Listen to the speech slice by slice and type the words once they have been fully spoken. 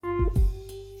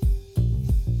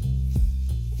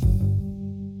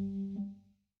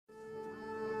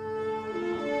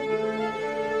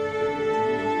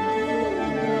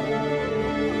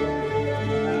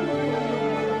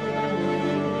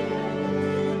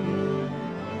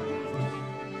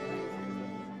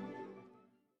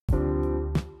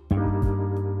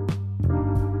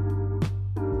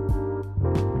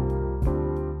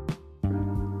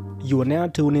You are now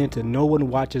tuned in to No One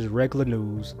Watches Regular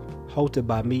News, hosted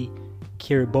by me,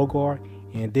 Kerry Bogart,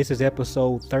 and this is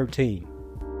episode 13.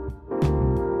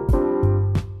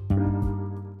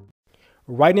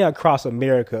 Right now across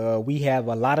America, we have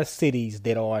a lot of cities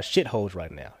that are shitholes right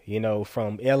now. You know,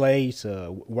 from LA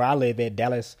to where I live at,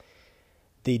 Dallas,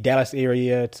 the Dallas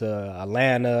area, to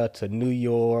Atlanta, to New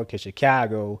York, to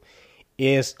Chicago.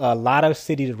 It's a lot of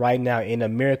cities right now in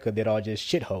America that are just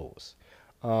shitholes.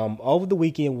 Over the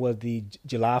weekend was the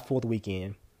July 4th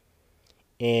weekend,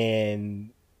 and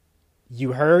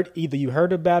you heard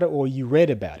about it or you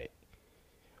read about it,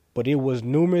 but it was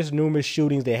numerous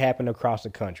shootings that happened across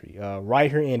the country. Right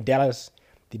here in Dallas,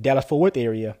 the Dallas-Fort Worth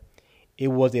area, it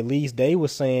was at least, they were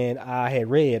saying, I had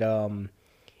read,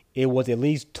 it was at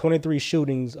least 23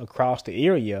 shootings across the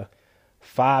area.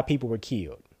 5 people were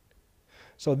killed.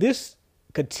 So this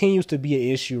continues to be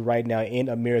an issue right now in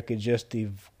America, just the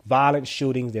violent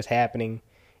shootings that's happening,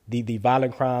 the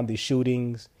violent crime, the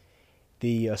shootings,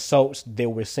 the assaults that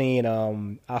we're seeing.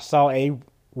 I saw a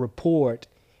report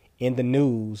in the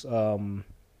news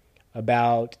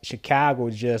about Chicago,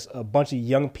 just a bunch of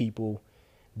young people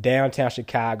downtown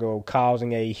Chicago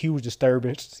causing a huge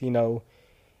disturbance,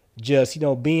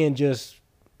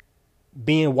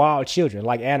 being wild children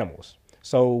like animals.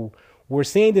 So we're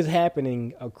seeing this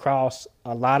happening across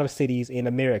a lot of cities in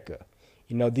America.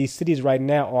 These cities right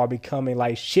now are becoming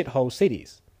like shithole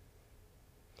cities.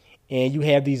 And you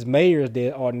have these mayors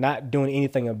that are not doing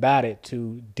anything about it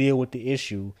to deal with the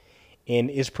issue. And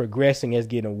it's progressing, it's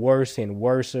getting worse and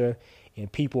worse, and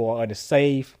people are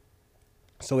unsafe.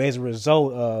 So as a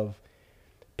result of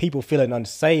people feeling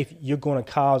unsafe, you're going to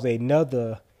cause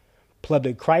another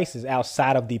public crisis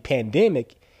outside of the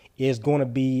pandemic. Is going to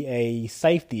be a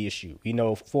safety issue,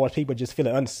 for people just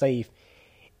feeling unsafe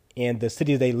in the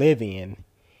cities they live in,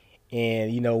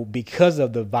 and, because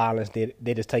of the violence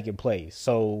that is taking place.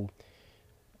 So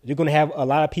you're going to have a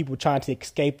lot of people trying to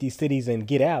escape these cities and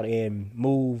get out and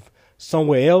move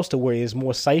somewhere else to where it's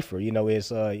more safer,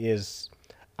 is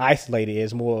isolated,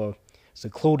 is more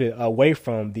secluded away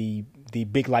from the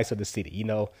big lights of the city,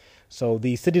 So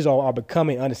these cities are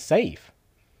becoming unsafe,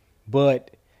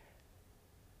 but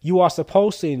you are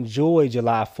supposed to enjoy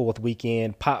July 4th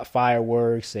weekend, pop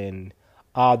fireworks and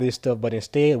all this stuff. But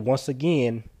instead, once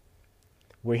again,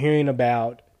 we're hearing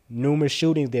about numerous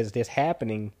shootings that's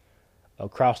happening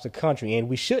across the country, and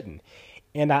we shouldn't.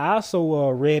 And I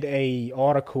also read a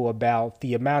article about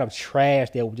the amount of trash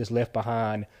that was just left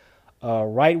behind.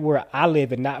 Right where I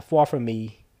live and not far from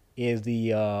me is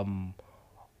the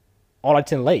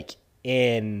Arlington Lake.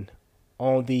 And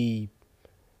on the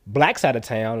black side of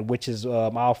town, which is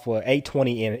off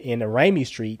 820 in Ramey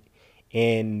Street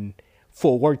in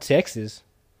Fort Worth, Texas,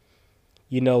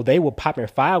 they were popping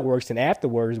fireworks, and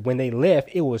afterwards, when they left,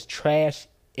 it was trash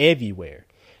everywhere.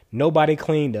 Nobody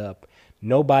cleaned up.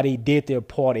 Nobody did their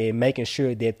part in making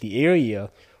sure that the area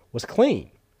was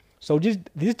clean. So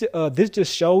this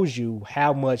just shows you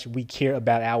how much we care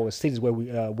about our cities where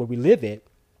we live at,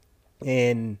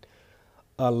 and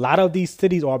a lot of these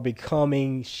cities are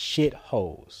becoming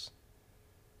shitholes.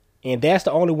 And that's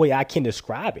the only way I can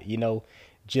describe it,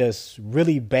 just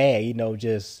really bad,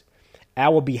 just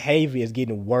our behavior is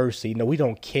getting worse. We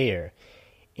don't care.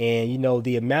 And,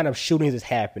 the amount of shootings is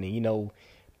happening,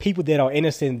 people that are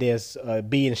innocent that's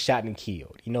being shot and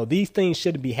killed. These things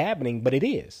shouldn't be happening, but it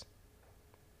is.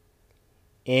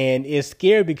 And it's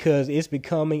scary because it's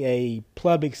becoming a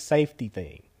public safety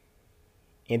thing.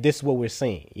 And this is what we're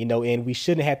seeing, and we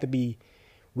shouldn't have to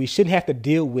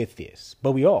deal with this,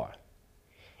 but we are.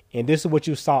 And this is what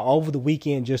you saw over the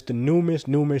weekend, just the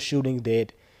numerous shootings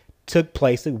that took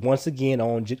place once again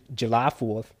on July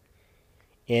 4th.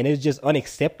 And it's just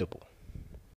unacceptable.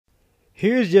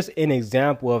 Here's just an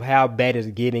example of how bad it's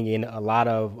getting in a lot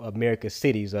of America's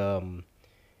cities.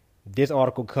 This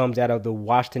article comes out of the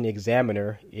Washington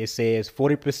Examiner. It says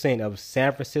 40% of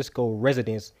San Francisco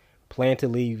residents plan to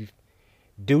leave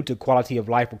due to quality of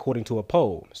life, according to a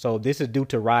poll. So this is due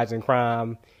to rising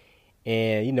crime,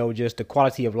 and just the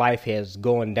quality of life has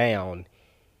gone down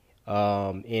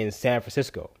in San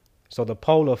Francisco. So the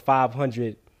poll of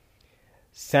 500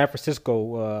 San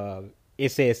Francisco, it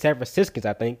says San Franciscans,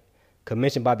 I think,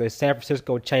 commissioned by the San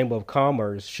Francisco Chamber of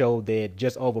Commerce, showed that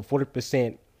just over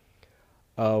 40%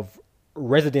 of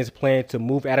residents plan to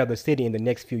move out of the city in the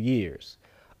next few years.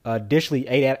 Additionally,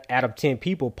 8 out of 10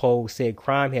 people polled said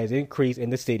crime has increased in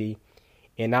the city,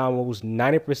 and almost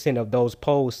 90% of those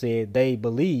polled said they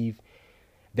believe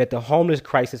that the homeless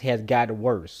crisis has gotten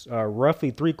worse.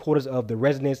 Roughly 3/4 of the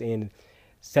residents in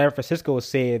San Francisco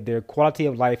said their quality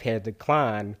of life has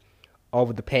declined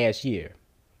over the past year.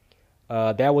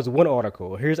 That was one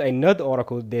article. Here's another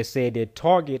article that said that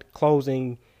Target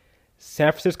closing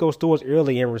San Francisco stores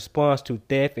early in response to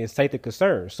theft and safety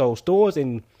concerns. So stores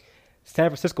in San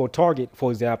Francisco, Target,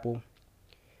 for example,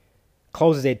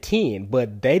 closes at 10,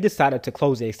 but they decided to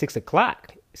close at 6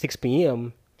 o'clock, 6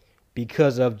 p.m.,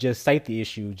 because of just safety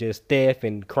issues, just theft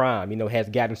and crime, has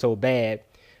gotten so bad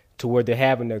to where they're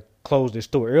having to close the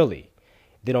store early.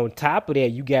 Then on top of that,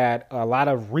 you got a lot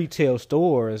of retail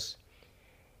stores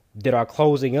that are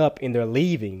closing up and they're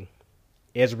leaving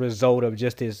as a result of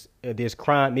just this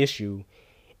crime issue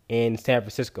in San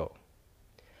Francisco.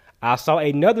 I saw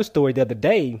another story the other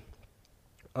day.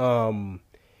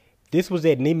 This was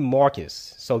at Neiman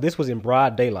Marcus, so this was in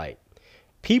broad daylight.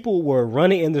 People were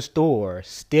running in the store,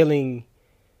 stealing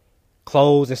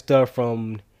clothes and stuff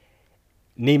from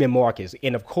Neiman Marcus.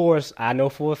 And of course, I know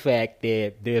for a fact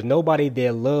that there's nobody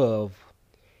that love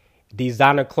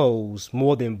designer clothes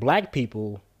more than black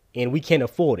people, and we can't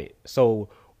afford it. So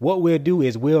what we'll do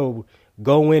is we'll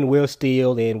go in, we'll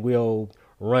steal, and we'll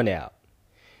run out.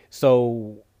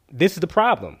 So this is the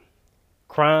problem.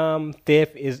 Crime,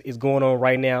 theft is going on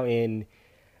right now in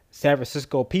San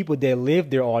Francisco. People that live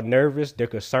there are nervous, they're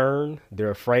concerned,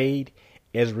 they're afraid.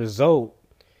 As a result,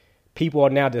 people are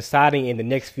now deciding in the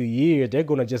next few years they're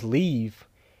going to just leave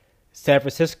San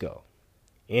Francisco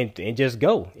and just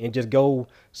go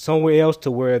somewhere else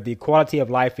to where the quality of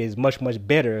life is much, much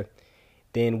better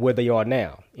than where they are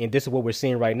now. And this is what we're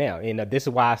seeing right now. And this is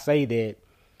why I say that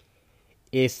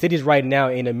it's cities right now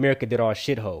in America that are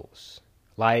shitholes.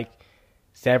 Like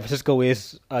San Francisco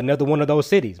is another one of those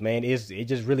cities, man. It's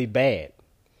just really bad.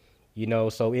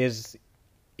 So it's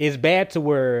bad to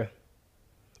where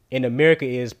in America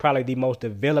is probably the most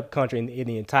developed country in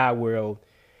the entire world,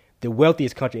 the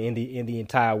wealthiest country in the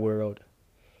entire world.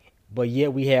 But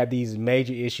yet we have these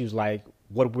major issues like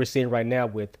what we're seeing right now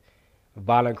with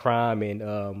violent crime and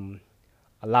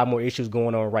a lot more issues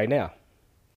going on right now.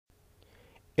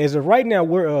 As of right now,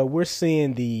 we're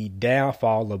seeing the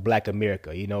downfall of Black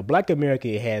America. Black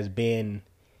America has been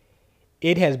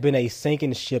a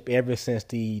sinking ship ever since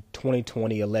the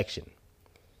 2020 election.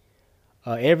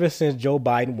 Ever since Joe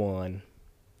Biden won,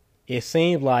 it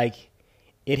seems like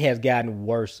it has gotten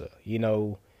worse.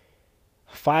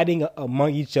 Fighting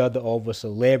among each other over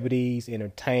celebrities,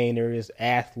 entertainers,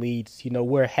 athletes.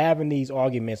 We're having these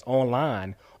arguments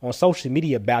online on social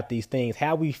media about these things,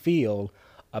 how we feel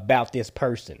about this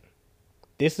person.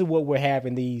 This is what we're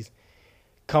having these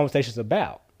conversations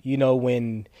about.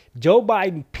 When Joe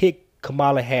Biden picked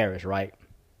Kamala Harris, right?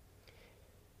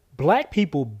 Black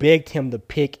people begged him to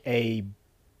pick a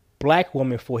black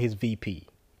woman for his VP.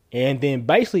 And then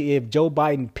basically if Joe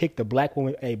Biden picked a black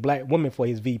woman for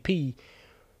his VP,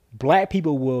 black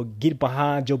people will get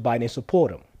behind Joe Biden and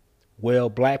support him. Well,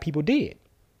 black people did.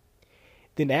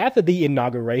 Then after the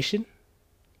inauguration,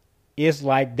 it's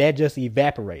like that just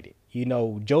evaporated.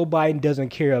 Joe Biden doesn't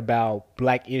care about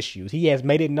black issues. He has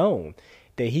made it known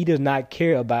that he does not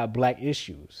care about black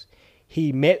issues.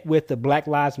 He met with the Black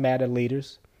Lives Matter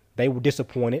leaders. They were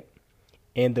disappointed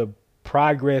in the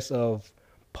progress of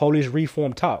police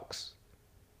reform talks.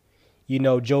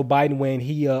 Joe Biden, when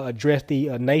he addressed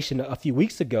the nation a few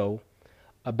weeks ago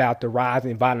about the rise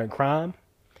in violent crime,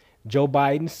 Joe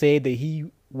Biden said that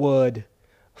he would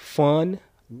fund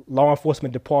law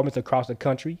enforcement departments across the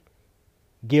country,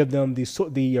 give them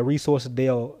the resources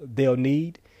they'll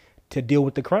need to deal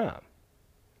with the crime.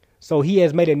 So he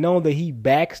has made it known that he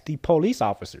backs the police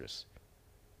officers.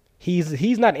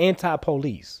 He's not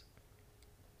anti-police.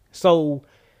 So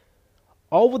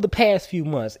over the past few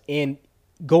months and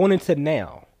going into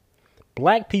now,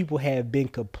 black people have been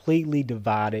completely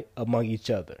divided among each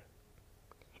other.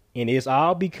 And it's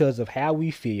all because of how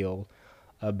we feel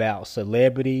about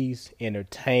celebrities,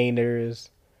 entertainers,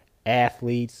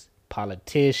 athletes,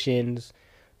 politicians,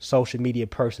 social media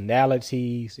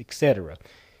personalities, etc.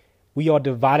 We are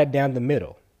divided down the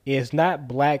middle. It's not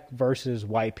black versus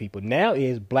white people. Now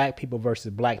it's black people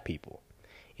versus black people.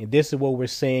 And this is what we're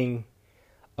seeing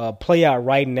play out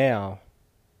right now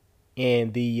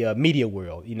in the media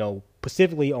world,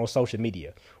 specifically on social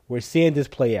media. We're seeing this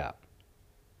play out.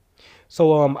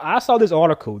 So I saw this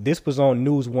article. This was on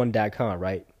news1.com,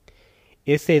 right?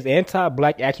 It says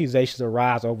anti-black accusations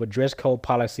arise over dress code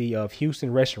policy of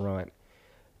Houston restaurant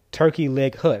Turkey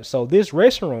Leg Hut. So this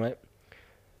restaurant,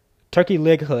 Turkey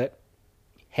Leg Hut,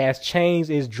 has changed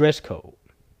its dress code.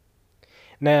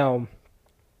 Now,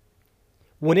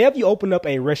 whenever you open up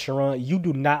a restaurant, you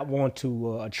do not want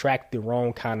to attract the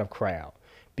wrong kind of crowd,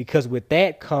 because with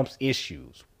that comes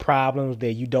issues, problems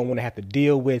that you don't want to have to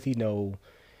deal with.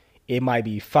 It might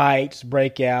be fights,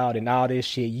 break out, and all this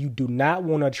shit. You do not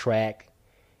want to attract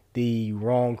the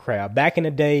wrong crowd. Back in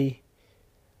the day,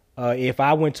 if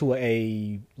I went to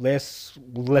a let's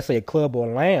say a club or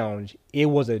lounge, it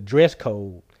was a dress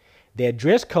code. That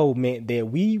dress code meant that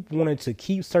we wanted to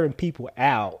keep certain people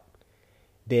out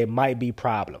that might be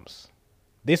problems.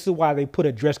 This is why they put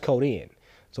a dress code in.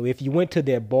 So if you went to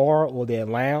their bar or their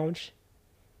lounge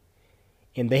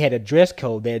and they had a dress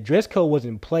code, that dress code was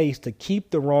in place to keep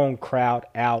the wrong crowd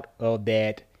out of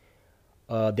that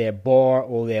bar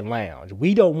or that lounge.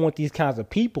 We don't want these kinds of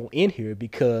people in here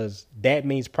because that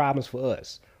means problems for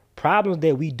us. Problems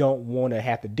that we don't want to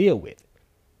have to deal with.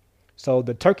 So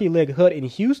the Turkey Leg Hut in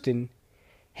Houston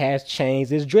has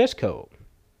changed its dress code.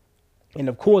 And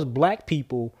of course, black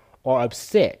people are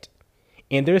upset.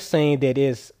 And they're saying that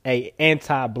it's a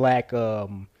anti-black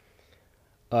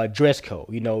dress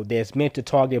code, that's meant to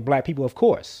target black people, of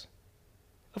course.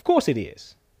 Of course it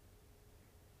is.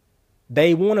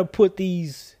 They want to put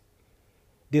this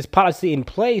policy in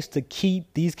place to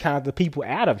keep these kinds of people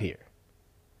out of here.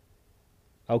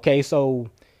 Okay, so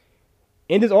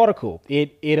in this article,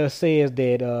 it says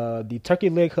that the Turkey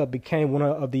Leg Hut became one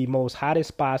of the most hottest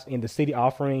spots in the city,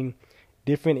 offering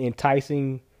different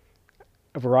enticing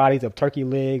varieties of turkey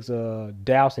legs,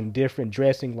 doused in different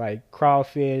dressing like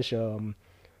crawfish, along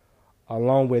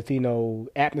with,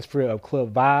 atmosphere of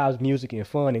club vibes, music, and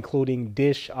fun, including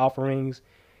dish offerings.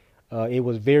 It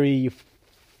was very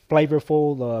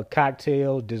flavorful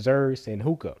cocktails, desserts, and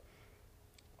hookah.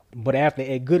 But after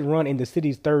a good run in the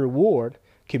city's third ward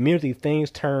community,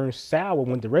 things turned sour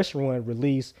when the restaurant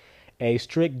released a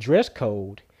strict dress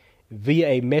code via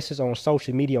a message on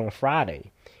social media on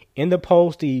Friday. In the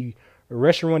post, the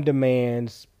restaurant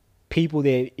demands people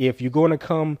that if you're going to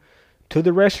come to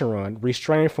the restaurant,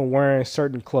 refrain from wearing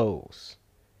certain clothes.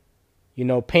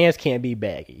 Pants can't be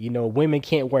baggy. Women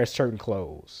can't wear certain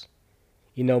clothes.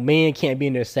 Men can't be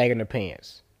in there sagging their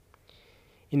pants.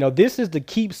 This is to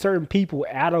keep certain people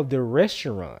out of the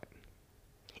restaurant.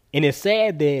 And it's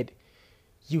sad that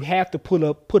you have to put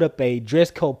up a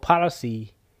dress code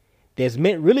policy that's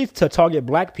meant really to target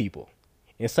black people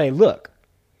and say, look,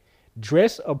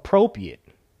 dress appropriate.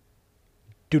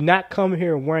 Do not come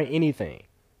here wearing anything.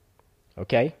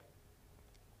 Okay?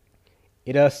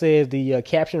 It says the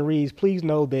caption reads, please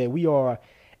know that we are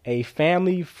a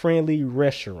family-friendly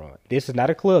restaurant. This is not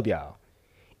a club, y'all.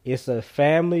 It's a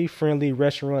family-friendly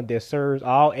restaurant that serves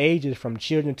all ages from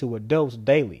children to adults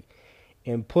daily.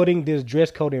 And putting this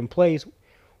dress code in place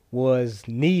was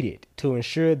needed to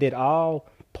ensure that all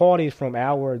parties from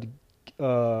our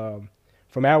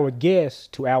guests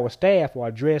to our staff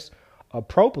are dressed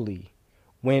appropriately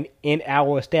when in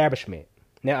our establishment.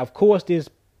 Now, of course, this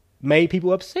made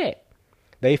people upset.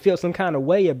 They felt some kind of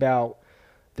way about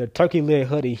the Turkey Leg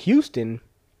Hut in Houston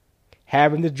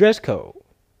having the dress code.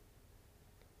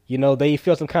 They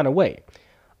felt some kind of way.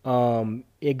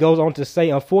 It goes on to say,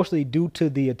 unfortunately, due to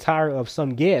the attire of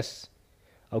some guests,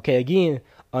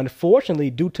 unfortunately,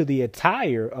 due to the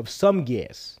attire of some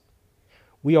guests,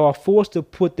 we are forced to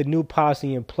put the new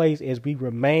policy in place as we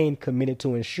remain committed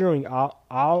to ensuring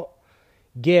all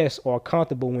guests are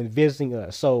comfortable when visiting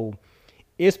us. So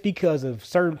it's because of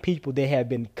certain people that have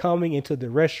been coming into the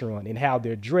restaurant and how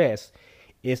they're dressed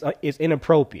is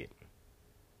inappropriate.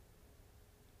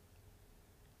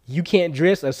 You can't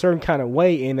dress a certain kind of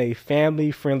way in a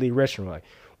family-friendly restaurant.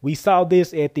 We saw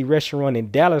this at the restaurant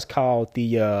in Dallas called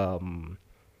the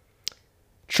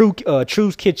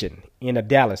True's Kitchen in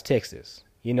Dallas, Texas.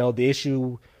 The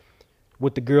issue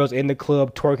with the girls in the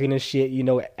club twerking and shit,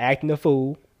 acting a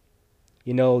fool.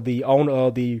 The owner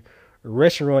of the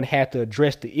restaurant had to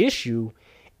address the issue,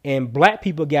 and black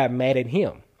people got mad at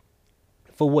him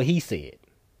for what he said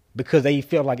because they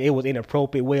felt like it was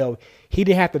inappropriate. Well, he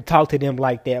didn't have to talk to them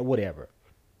like that, whatever.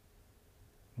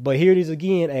 But here it is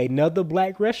again, another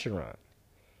black restaurant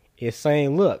is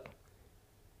saying, look,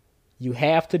 you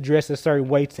have to dress a certain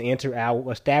way to enter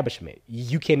our establishment.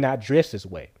 You cannot dress this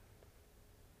way.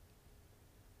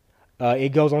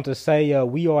 It goes on to say,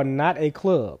 we are not a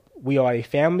club. We are a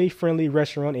family-friendly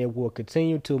restaurant and will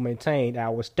continue to maintain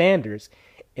our standards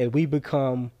as we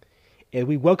welcome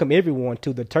everyone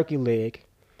to the Turkey Leg.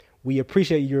 We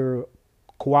appreciate your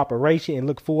cooperation and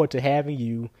look forward to having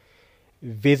you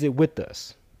visit with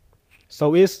us.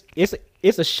 So it's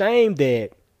a shame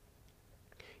that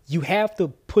you have to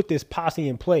put this policy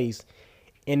in place,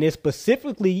 and it's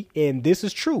specifically, and this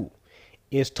is true,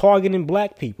 it's targeting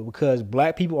black people because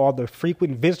black people are the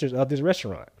frequent visitors of this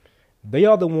restaurant. They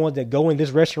are the ones that go in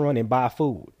this restaurant and buy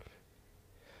food.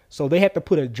 So they have to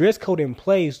put a dress code in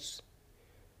place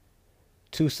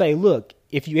to say, look,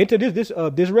 if you enter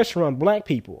this restaurant, black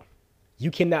people,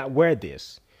 you cannot wear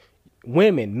this.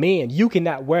 women, men, you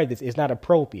cannot wear this. It's not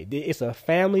appropriate. It's a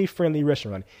family-friendly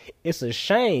restaurant. It's a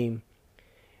shame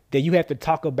that you have to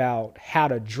talk about how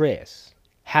to dress,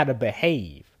 how to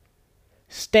behave.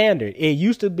 Standard. It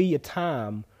used to be a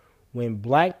time when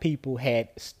black people had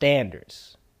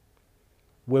standards,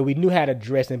 where we knew how to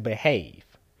dress and behave.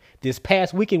 This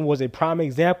past weekend was a prime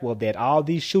example of that. All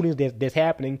these shootings that's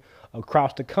happening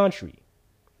across the country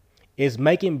is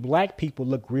making black people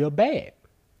look real bad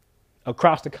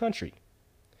across the country.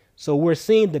 So we're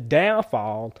seeing the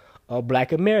downfall of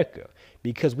black America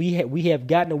because we have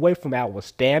gotten away from our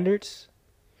standards.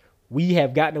 We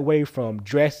have gotten away from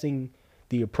dressing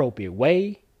the appropriate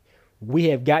way. We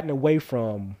have gotten away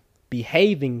from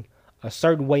behaving a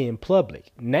certain way in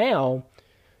public. Now,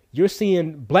 you're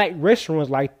seeing black restaurants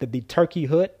like the Turkey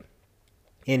Hut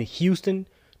in Houston,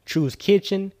 True's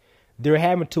Kitchen. They're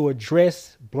having to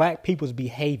address black people's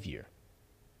behavior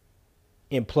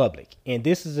in public. And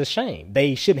this is a shame.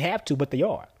 They shouldn't have to, but they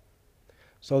are.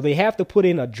 So they have to put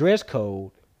in a dress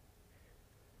code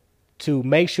to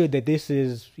make sure that this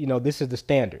is the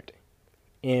standard.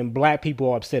 And black people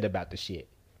are upset about the shit.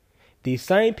 The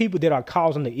same people that are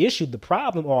causing the issue, the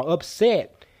problem, are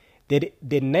upset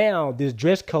that now this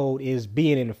dress code is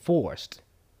being enforced.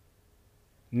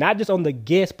 Not just on the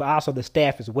guests, but also the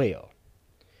staff as well.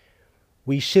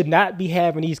 We should not be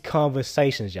having these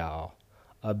conversations, y'all,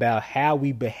 about how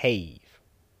we behave,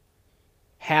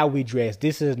 how we dress.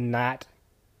 This is not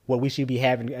what we should be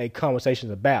having a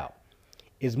conversation about.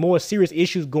 It's more serious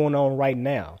issues going on right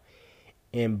now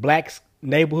in black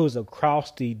neighborhoods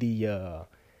across the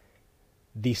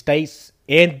states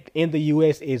and in the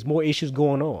U.S. Is more issues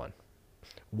going on.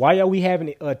 Why are we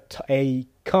having a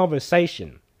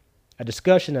conversation, a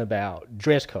discussion about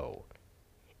dress code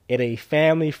at a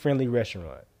family-friendly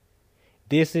restaurant?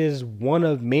 This is one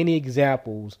of many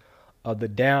examples of the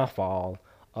downfall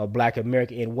of black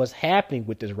America and what's happening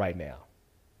with this right now.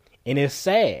 And it's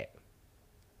sad.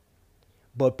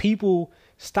 But people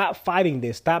stop fighting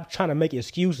this, stop trying to make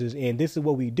excuses, and this is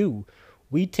what we do.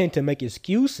 We tend to make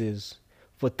excuses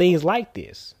for things like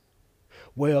this.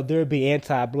 Well, they'll be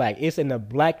anti-black. It's in a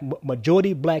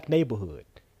majority black neighborhood,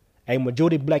 a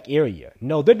majority black area.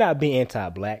 No, they're not being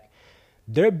anti-black.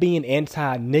 They're being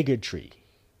anti-niggardry.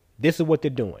 This is what they're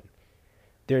doing.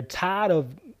 They're tired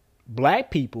of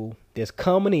black people that's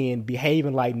coming in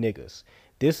behaving like niggas.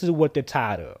 This is what they're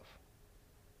tired of.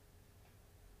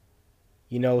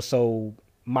 So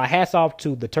my hat's off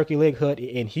to the Turkey Leg Hut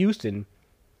in Houston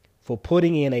for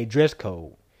putting in a dress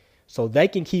code so they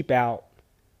can keep out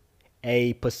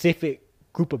a specific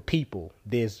group of people,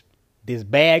 this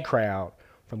bad crowd,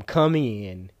 from coming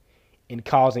in and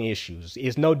causing issues.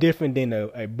 It's no different than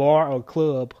a bar or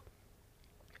club,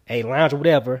 a lounge or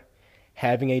whatever,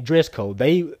 having a dress code.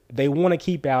 They want to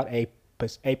keep out a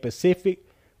specific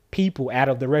people out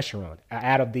of the restaurant,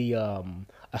 out of the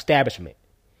establishment,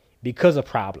 because of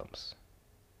problems.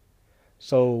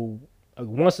 So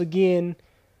once again,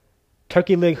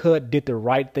 Turkey Leg Hut did the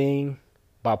right thing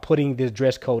by putting this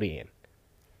dress code in.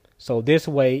 So this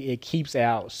way, it keeps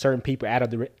out certain people out of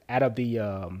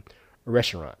the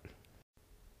restaurant.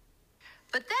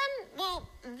 But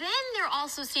then there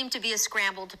also seemed to be a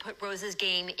scramble to put Rose's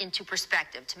game into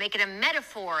perspective, to make it a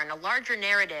metaphor and a larger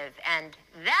narrative. And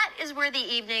that is where the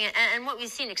evening and what we've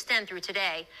seen extend through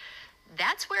today,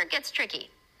 that's where it gets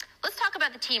tricky. Let's talk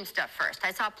about the team stuff first.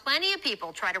 I saw plenty of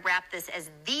people try to wrap this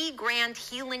as the grand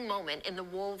healing moment in the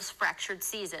Wolves' fractured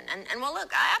season. And well,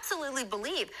 look, I absolutely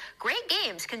believe great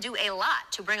games can do a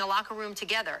lot to bring a locker room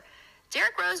together.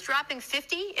 Derrick Rose dropping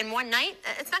 50 in one night,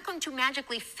 it's not going to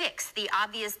magically fix the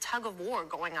obvious tug of war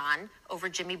going on over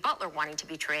Jimmy Butler wanting to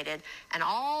be traded and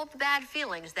all the bad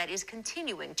feelings that is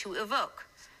continuing to evoke.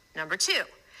 Number two,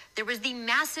 there was the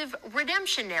massive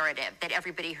redemption narrative that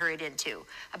everybody hurried into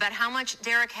about how much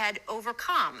Derrick had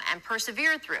overcome and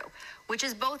persevered through, which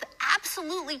is both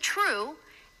absolutely true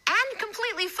and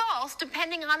completely false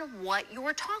depending on what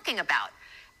you're talking about.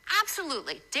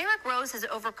 Absolutely. Derrick Rose has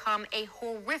overcome a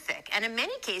horrific and in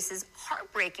many cases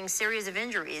heartbreaking series of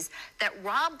injuries that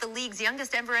robbed the league's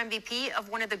youngest ever MVP of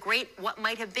one of the great what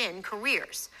might have been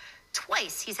careers.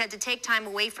 Twice he's had to take time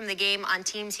away from the game on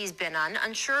teams he's been on,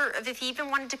 unsure of if he even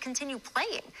wanted to continue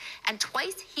playing. And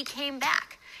twice he came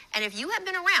back. And if you have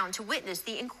been around to witness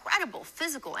the incredible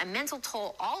physical and mental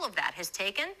toll all of that has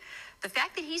taken, the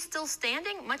fact that he's still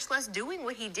standing, much less doing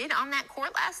what he did on that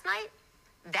court last night,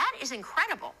 that is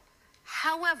incredible.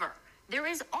 However, there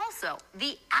is also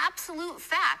the absolute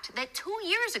fact that 2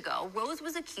 years ago, Rose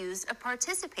was accused of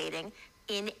participating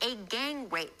in a gang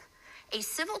rape. A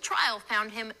civil trial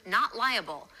found him not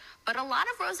liable, but a lot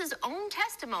of Rose's own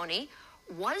testimony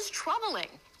was troubling.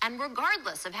 And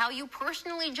regardless of how you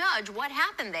personally judge what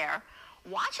happened there,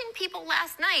 watching people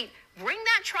last night bring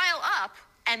that trial up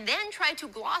and then try to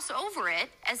gloss over it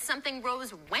as something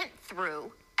Rose went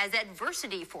through as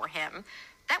adversity for him,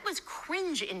 that was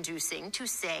cringe-inducing, to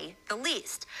say the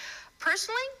least.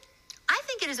 Personally, I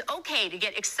think it is okay to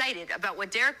get excited about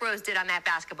what Derrick Rose did on that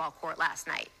basketball court last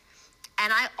night.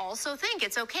 And I also think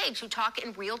it's okay to talk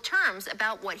in real terms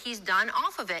about what he's done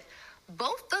off of it,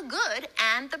 both the good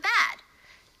and the bad.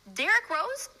 Derrick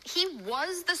Rose, he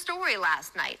was the story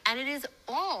last night, and it is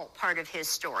all part of his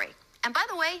story. And by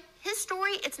the way, his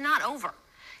story, it's not over.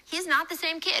 He's not the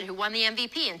same kid who won the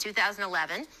MVP in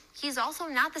 2011. He's also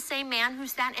not the same man who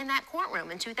sat in that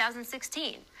courtroom in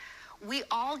 2016. We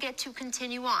all get to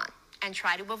continue on and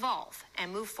try to evolve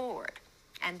and move forward.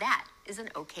 And that is an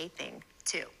okay thing,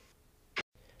 too.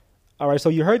 All right, so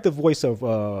you heard the voice of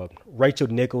Rachel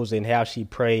Nichols and how she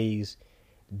praised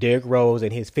Derrick Rose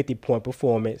and his 50-point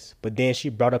performance, but then she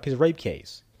brought up his rape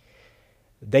case.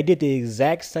 They did the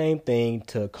exact same thing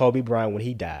to Kobe Bryant when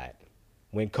he died.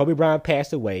 When Kobe Bryant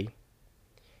passed away,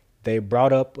 they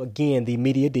brought up again, the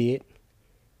media did,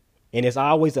 and it's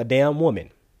always a damn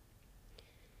woman.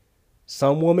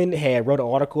 Some woman had wrote an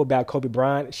article about Kobe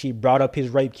Bryant. She brought up his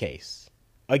rape case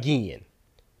again.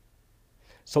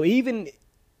 So even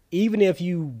if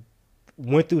you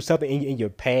went through something in your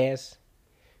past,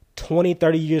 20,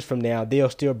 30 years from now, they'll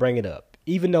still bring it up.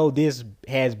 Even though this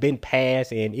has been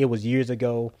past and it was years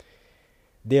ago,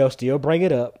 they'll still bring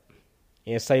it up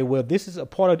and say, well, this is a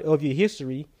part of your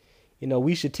history. You know,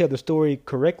 we should tell the story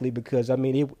correctly because, I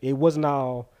mean, it wasn't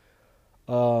all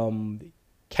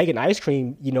cake and ice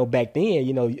cream, you know, back then.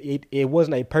 You know, it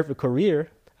wasn't a perfect career.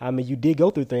 I mean, you did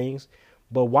go through things,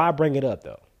 but why bring it up,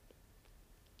 though?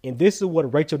 And this is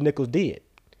what Rachel Nichols did.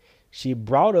 She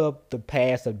brought up the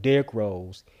past of Derrick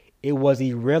Rose. It was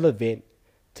irrelevant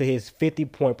to his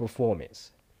 50-point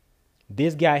performance.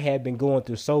 This guy had been going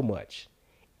through so much,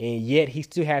 and yet he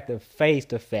still had to face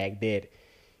the fact that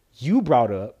you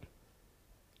brought up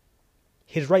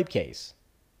his rape case.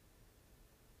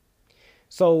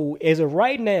 So as of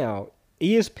right now,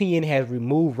 ESPN has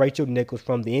removed Rachel Nichols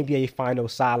from the NBA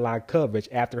Finals sideline coverage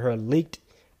after her leaked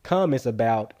comments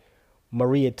about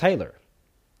Maria Taylor.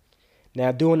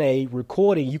 Now, during a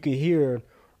recording, you can hear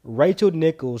Rachel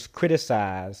Nichols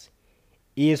criticize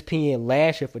ESPN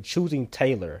last year for choosing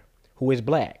Taylor, who is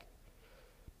black,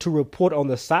 to report on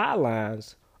the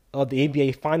sidelines of the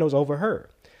NBA Finals over her.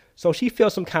 So she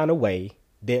felt some kind of way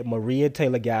that Maria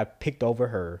Taylor got picked over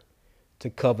her to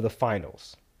cover the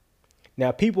finals.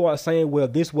 Now, people are saying, well,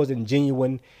 this wasn't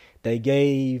genuine. They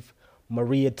gave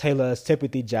Maria Taylor a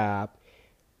sympathy job.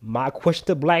 My question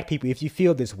to black people, if you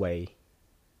feel this way,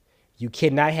 you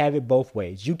cannot have it both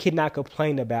ways. You cannot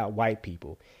complain about white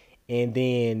people. And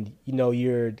then, you know,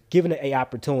 you're given an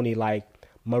opportunity like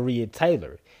Maria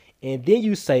Taylor. And then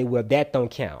you say, well, that don't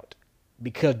count.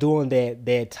 Because during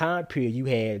that time period, you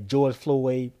had George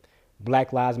Floyd,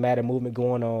 Black Lives Matter movement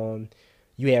going on.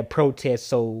 You had protests.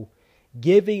 So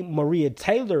giving Maria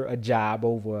Taylor a job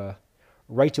over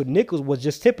Rachel Nichols was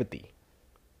just sympathy.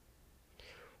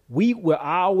 We will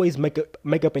always make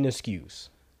up an excuse.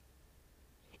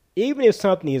 Even if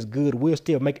something is good, we'll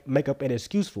still make up an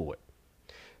excuse for it.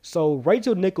 So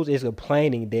Rachel Nichols is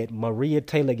complaining that Maria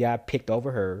Taylor got picked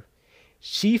over her.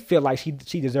 She felt like she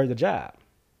deserved the job.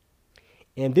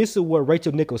 And this is what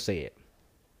Rachel Nichols said.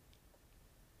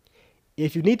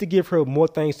 If you need to give her more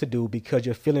things to do because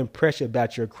you're feeling pressure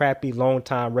about your crappy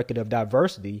long-time record of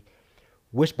diversity,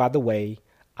 which, by the way,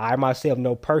 I myself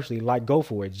know personally, like, go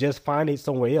for it. Just find it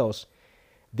somewhere else,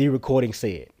 the recording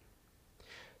said.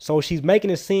 So she's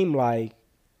making it seem like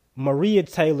Maria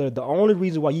Taylor, the only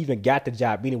reason why you even got the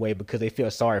job anyway, because they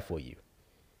feel sorry for you.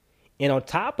 And on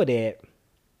top of that,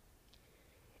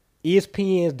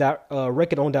 ESPN's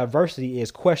record on diversity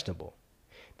is questionable.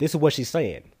 This is what she's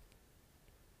saying.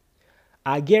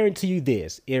 I guarantee you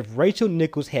this. If Rachel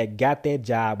Nichols had got that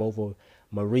job over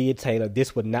Maria Taylor,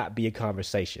 this would not be a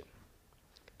conversation.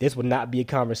 This would not be a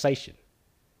conversation.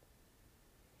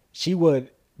 She would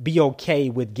be okay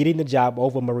with getting the job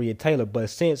over Maria Taylor, but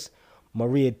since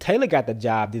Maria Taylor got the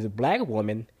job, this black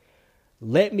woman,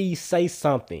 let me say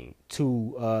something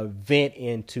to vent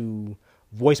and to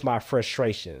voice my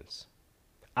frustrations.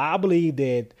 I believe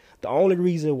that the only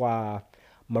reason why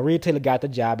Maria Taylor got the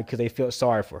job because they felt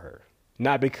sorry for her,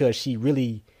 not because she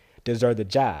really deserved the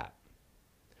job.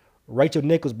 Rachel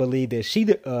Nichols believed that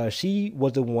she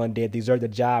was the one that deserved the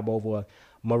job over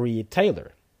Maria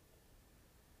Taylor.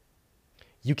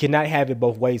 You cannot have it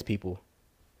both ways, people.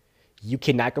 You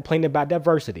cannot complain about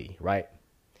diversity, right?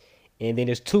 And then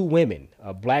there's two women,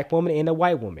 a black woman and a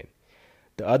white woman.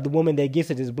 The other woman that gets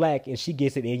it is black, and she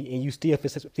gets it, and you still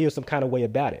feel some kind of way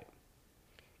about it.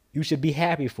 You should be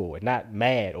happy for it, not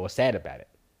mad or sad about it.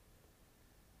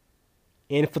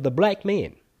 And for the black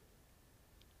men,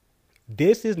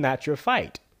 this is not your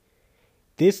fight.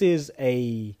 This is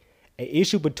a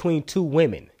issue between two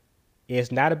women.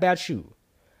 It's not about you.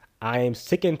 I am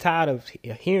sick and tired of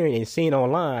hearing and seeing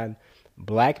online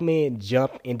black men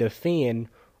jump and defend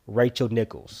Rachel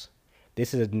Nichols.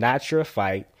 This is not your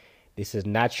fight. This is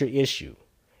not your issue.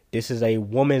 This is a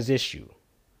woman's issue.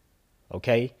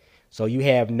 Okay? So you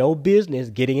have no business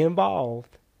getting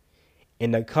involved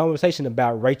in the conversation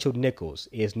about Rachel Nichols.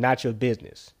 It's not your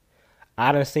business.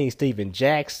 I done seen Stephen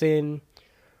Jackson,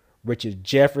 Richard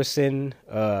Jefferson,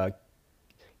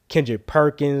 Kendrick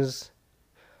Perkins.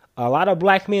 A lot of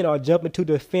black men are jumping to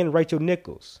defend Rachel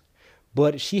Nichols.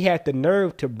 But she had the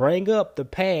nerve to bring up the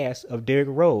past of Derrick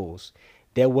Rose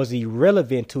that was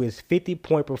irrelevant to his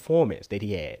 50-point performance that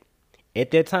he had.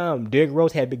 At that time, Derrick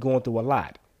Rose had been going through a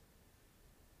lot.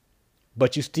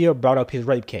 But you still brought up his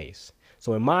rape case.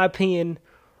 So in my opinion,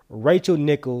 Rachel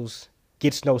Nichols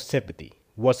gets no sympathy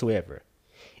whatsoever.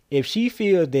 If she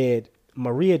feels that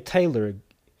Maria Taylor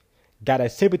got a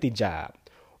sympathy job,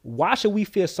 why should we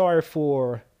feel sorry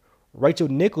for Rachel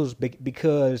Nichols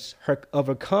because of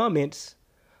her comments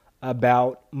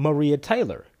about Maria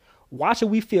Taylor? Why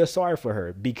should we feel sorry for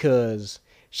her because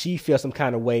she feels some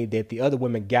kind of way that the other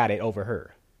women got it over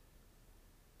her?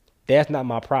 That's not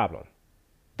my problem.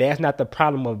 That's not the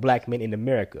problem of black men in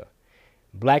America.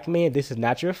 Black men, this is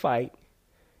not your fight.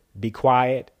 Be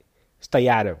quiet. Stay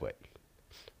out of it.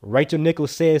 Rachel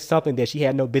Nichols says something that she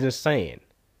had no business saying.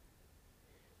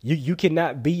 You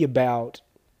cannot be about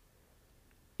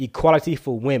equality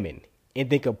for women and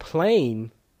then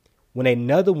complain when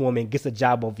another woman gets a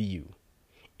job over you.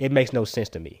 It makes no sense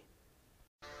to me.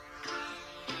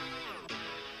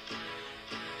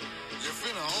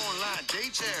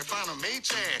 Find a mate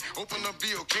chat, open up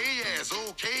BOK ass,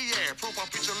 okay yeah, profile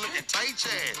picture looking tight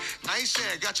chat, nice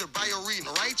chat, got your bio reading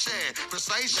right chat,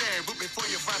 precise chat, but before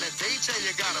you find a date chat,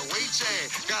 you gotta wait chat,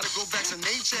 gotta go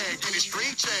vaccinate chat, get it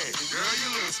straight chat, girl you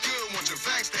look good, want you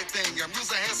vax that thing up,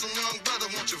 you's a handsome young brother,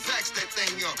 want you vax that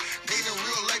thing up, dating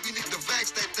real life, you need to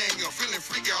vax that thing up, feeling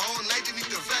freaky all night, you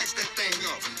need to vax that thing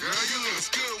up, girl you look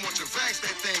good, want you vax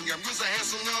that thing up, you's a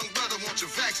handsome young brother, want you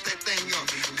vax that thing up,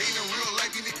 dating real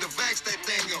life, you need to vax that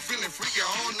thing up. Feeling freaky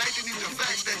all night, you need to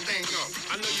vax that thing up.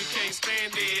 I know you can't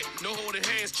stand it, no holding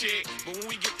hands chick, but when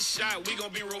we get the shot, we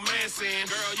gon' be romancing.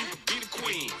 Girl, you could be the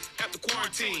queen after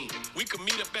quarantine. We could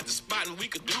meet up at the spot and we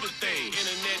could do the thing.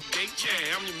 Internet date chat,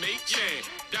 I'm your mate chat.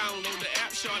 Download the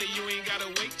app, shorty, you ain't gotta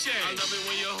wait chat. I love it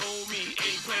when you hold me,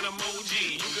 eggplant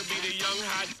emoji. You could be the young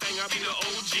hot thing, I'll be the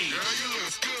OG. Girl, you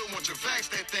look good, want you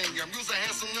vax that thing up. You's a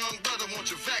handsome young brother,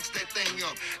 want you vax that thing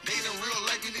up. Dating real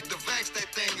life, you need to vax that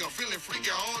thing up. Feeling freaky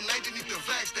all night, you need to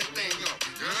vax that thing up.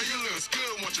 Girl, you look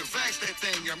good, want you vax that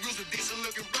thing up. You's a decent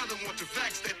looking brother, want you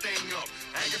vax that thing up.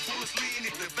 Acting full of sleep, you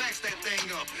need to vax that thing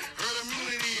up. Herd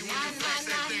immunity when you vax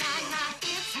that thing up.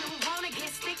 If you wanna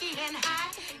get sticky and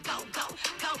hot, go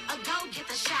get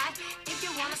the shot. If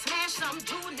you wanna smash some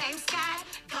dude named Scott,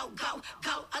 go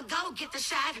get the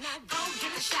shot. Go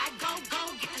get the shot, go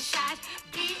get the shot.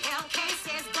 BLK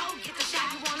says go get the shot.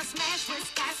 You wanna smash with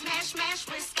Scott, smash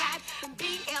with Scott.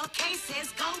 BLK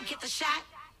says go get the shot.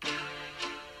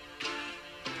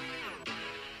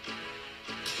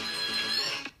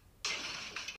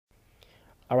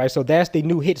 All right, so that's the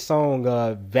new hit song,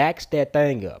 Vax That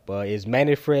Thing Up. It's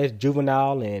Mannie Fresh,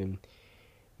 Juvenile, and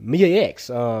Mia X.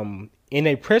 In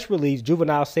a press release,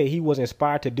 Juvenile said he was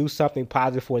inspired to do something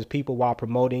positive for his people while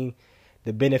promoting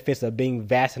the benefits of being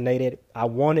vaccinated. I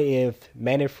wonder if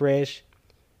Mannie Fresh,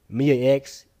 Mia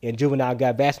X, and Juvenile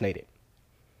got vaccinated.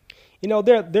 You know,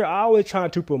 they're always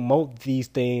trying to promote these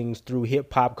things through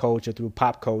hip-hop culture, through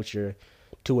pop culture,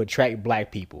 to attract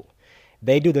black people.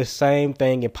 They do the same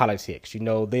thing in politics. You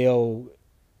know, they'll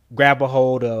grab a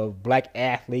hold of black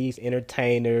athletes,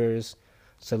 entertainers,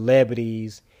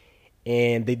 celebrities,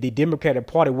 and the Democratic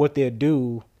Party, what they'll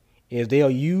do is they'll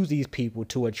use these people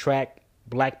to attract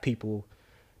black people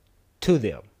to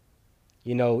them.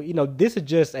 You know, this is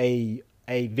just a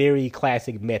very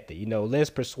classic method. You know,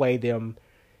 let's persuade them,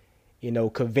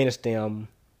 convince them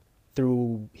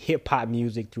through hip hop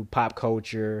music, through pop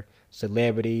culture,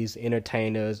 celebrities,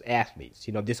 entertainers, athletes.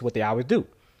 This is what they always do.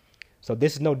 So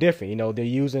this is no different. They're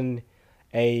using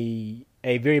a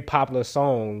very popular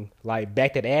song like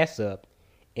Back That Ass Up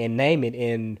and name it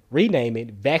and rename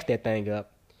it Vax That Thing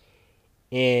Up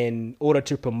in order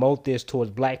to promote this towards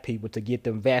black people to get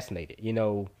them vaccinated.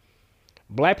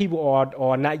 Black people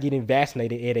are not getting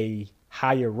vaccinated at a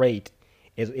higher rate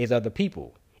as other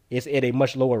people. It's at a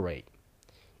much lower rate.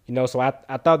 You know, so I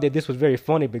thought that this was very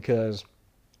funny because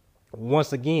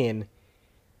once again,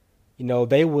 you know,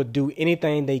 they would do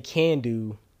anything they can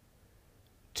do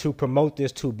to promote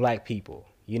this to black people.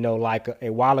 You know, like a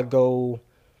while ago,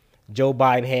 Joe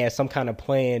Biden had some kind of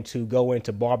plan to go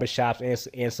into barbershops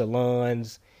and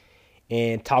salons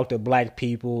and talk to black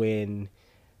people and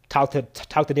talk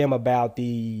to them about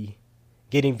the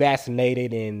getting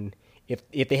vaccinated and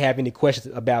if they have any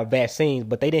questions about vaccines,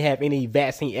 but they didn't have any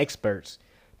vaccine experts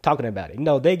talking about it.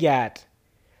 No, they got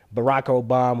Barack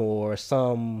Obama or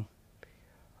some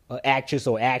actress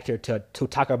or actor to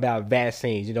talk about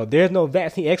vaccines. You know, there's no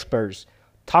vaccine experts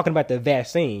talking about the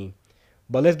vaccine,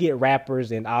 but let's get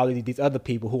rappers and all of these other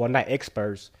people who are not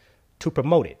experts to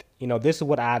promote it. You know, this is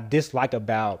what I dislike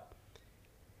about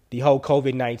the whole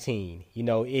COVID-19. You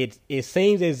know, it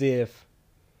seems as if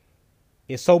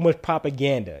it's so much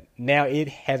propaganda. Now it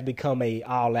has become a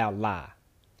all-out lie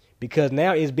because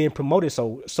now it's being promoted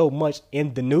so much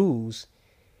in the news,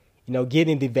 you know,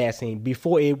 getting the vaccine.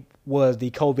 Before it was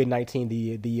the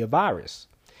COVID-19, the virus.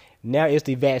 Now it's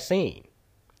the vaccine.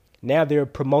 Now they're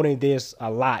promoting this a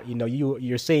lot. You know,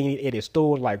 you're seeing it at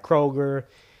stores like Kroger,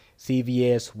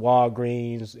 CVS,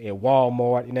 Walgreens, and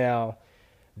Walmart. Now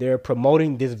they're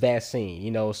promoting this vaccine,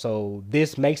 you know, so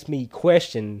this makes me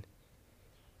question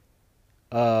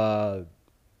how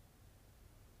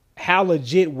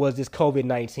legit was this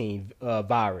COVID-19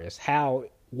 virus? How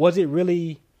was it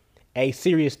really a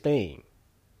serious thing?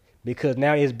 Because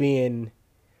now it's being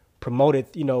promoted,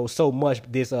 you know, so much.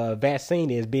 This vaccine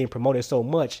is being promoted so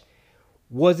much.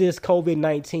 Was this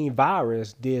COVID-19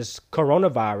 virus, this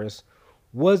coronavirus,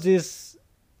 was this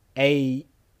a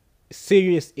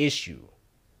serious issue?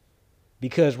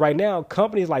 Because right now,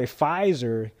 companies like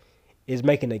Pfizer is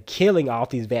making a killing off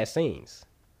these vaccines.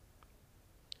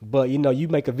 But, you know, you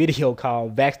make a video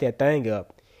called Vax That Thing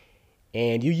Up,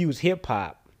 and you use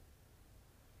hip-hop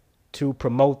to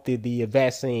promote the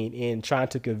vaccine and trying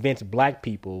to convince black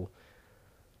people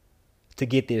to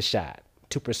get this shot,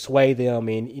 to persuade them.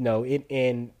 And, you know,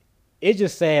 it's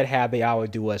just sad how they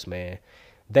always do us, man.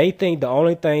 They think the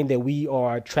only thing that we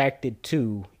are attracted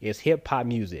to is hip-hop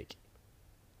music.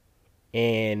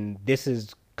 And this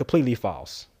is completely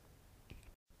false.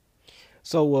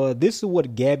 So this is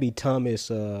what Gabby Thomas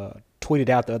tweeted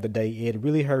out the other day. It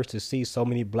really hurts to see so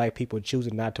many black people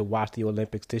choosing not to watch the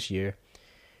Olympics this year.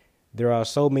 There are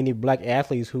so many black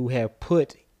athletes who have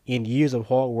put in years of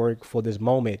hard work for this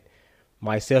moment,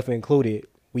 myself included.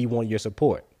 We want your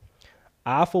support.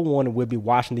 I, for one, will be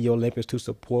watching the Olympics to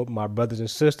support my brothers and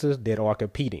sisters that are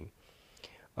competing.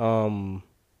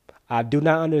 I do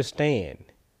not understand.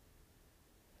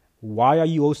 Why are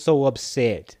you so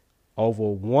upset over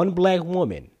one black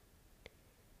woman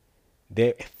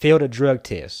that failed a drug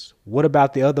test? What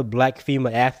about the other black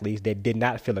female athletes that did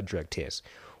not fail a drug test?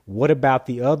 What about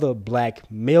the other black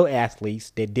male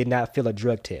athletes that did not fail a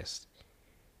drug test?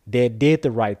 That did the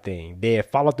right thing,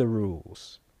 that followed the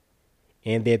rules,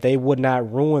 and that they would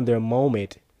not ruin their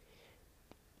moment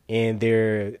and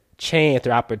their chance,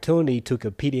 their opportunity to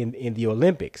compete in the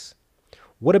Olympics.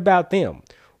 What about them?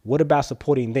 What about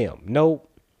supporting them? No,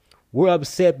 we're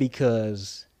upset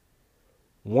because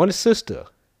one sister,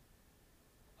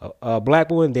 a black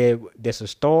woman that's a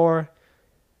star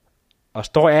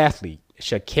athlete,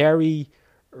 Sha'Carri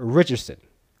Richardson.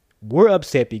 We're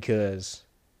upset because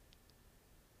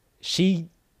she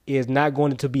is not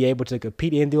going to be able to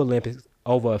compete in the Olympics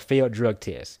over a failed drug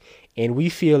test. And we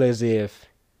feel as if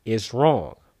it's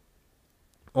wrong.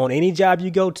 On any job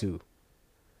you go to,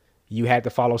 you have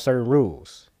to follow certain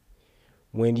rules.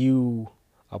 When you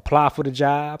apply for the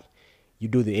job, you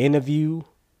do the interview,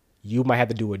 you might have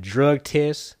to do a drug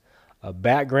test, a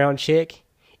background check.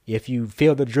 If you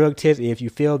fail the drug test, if you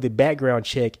fail the background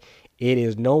check, it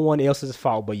is no one else's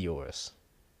fault but yours.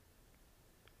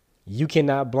 You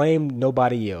cannot blame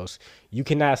nobody else. You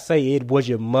cannot say it was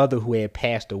your mother who had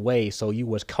passed away, so you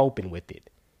was coping with it.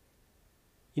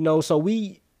 You know, so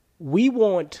we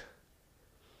want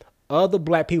other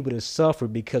black people to suffer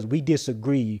because we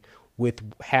disagree with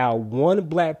how one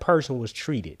black person was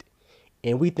treated,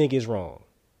 and we think it's wrong.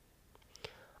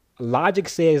 Logic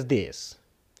says this.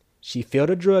 She failed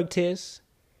a drug test.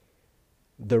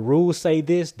 The rules say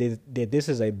this, that this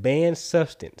is a banned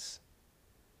substance.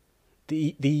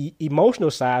 The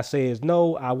emotional side says,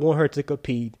 no, I want her to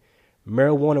compete.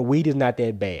 Marijuana, weed is not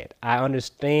that bad. I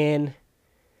understand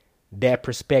that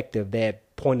perspective,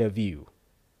 that point of view.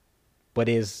 But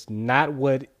it's not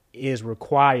what is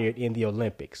required in the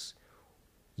Olympics.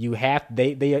 You have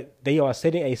they are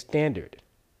setting a standard.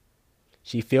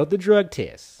 She failed the drug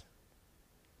test.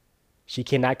 She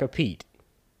cannot compete.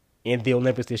 in the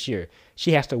Olympics this year.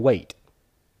 She has to wait.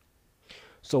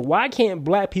 So why can't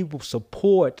black people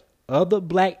support other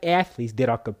black athletes that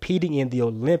are competing in the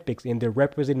Olympics and they're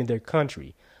representing their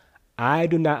country? I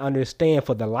do not understand.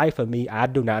 For the life of me, I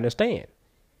do not understand.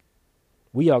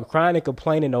 We are crying and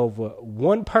complaining over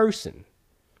one person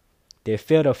that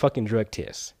failed a fucking drug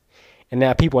test. And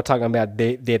now people are talking about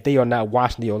that they are not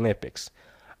watching the Olympics.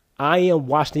 I am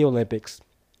watching the Olympics,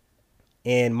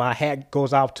 and my hat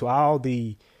goes off to all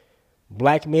the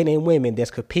black men and women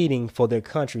that's competing for their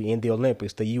country in the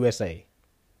Olympics, the USA.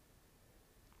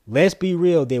 Let's be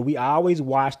real that we always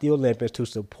watch the Olympics to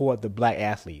support the black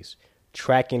athletes.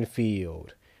 Track and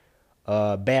field,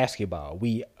 basketball.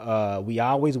 We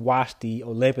always watch the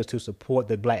Olympics to support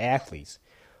the black athletes.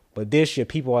 But this year,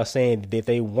 people are saying that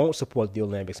they won't support the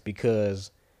Olympics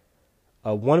because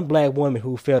of one black woman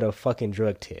who failed a fucking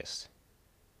drug test.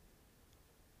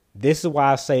 This is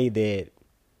why I say that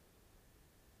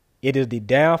it is the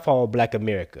downfall of black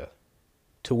America,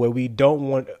 to where we don't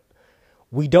want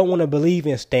to believe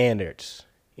in standards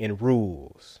and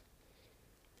rules.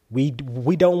 We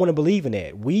don't want to believe in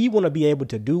that. We want to be able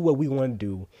to do what we want to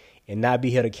do and not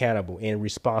be held accountable and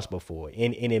responsible for it.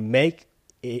 And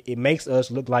it makes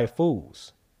us look like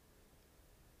fools.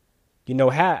 You know,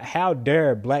 how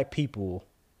dare black people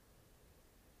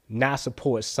not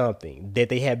support something that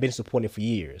they have been supporting for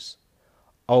years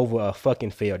over a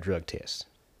fucking failed drug test?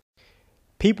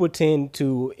 People tend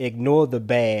to ignore the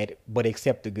bad but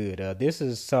accept the good. This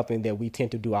is something that we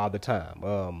tend to do all the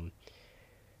time.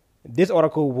 This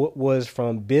article was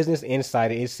from Business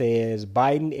Insider. It says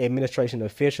Biden administration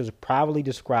officials privately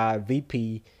described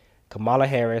VP Kamala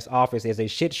Harris' office as a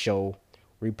shit show,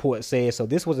 report says. So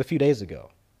this was a few days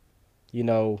ago. You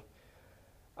know,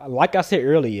 like I said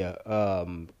earlier,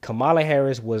 Kamala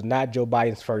Harris was not Joe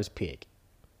Biden's first pick.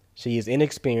 She is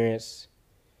inexperienced.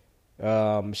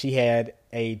 She had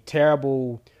a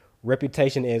terrible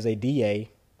reputation as a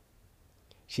DA.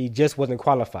 She just wasn't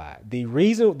qualified. The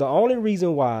only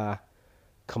reason why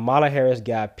Kamala Harris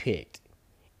got picked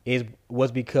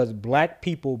was because black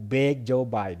people begged Joe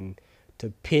Biden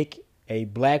to pick a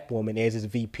black woman as his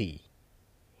VP.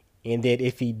 And that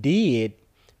if he did,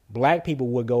 black people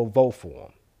would go vote for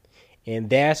him. And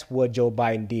that's what Joe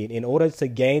Biden did. In order to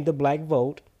gain the black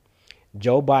vote,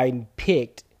 Joe Biden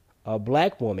picked a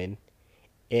black woman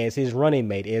as his running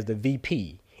mate, as the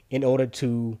VP, in order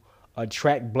to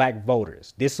attract black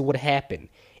voters. This is what happened,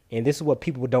 and this is what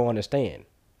people don't understand.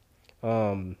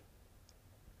 The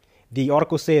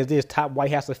article says this: top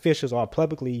White House officials are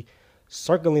publicly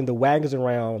circling the wagons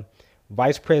around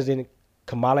Vice President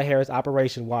Kamala Harris'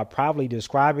 operation while privately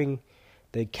describing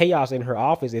the chaos in her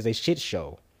office as a shit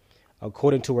show,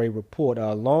 according to a report.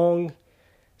 Long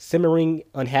simmering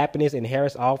unhappiness in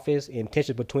Harris' office and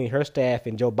tensions between her staff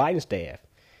and Joe Biden's staff.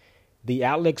 The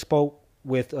outlet spoke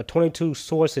with 22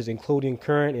 sources, including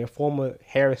current and former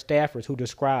Harris staffers, who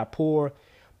described poor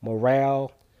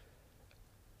morale,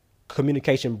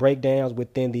 communication breakdowns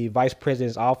within the vice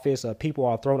president's office. People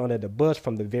are thrown under the bus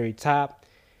from the very top.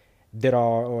 There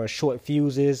are short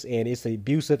fuses, and it's an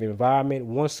abusive environment.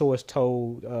 One source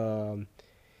told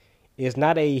it's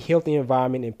not a healthy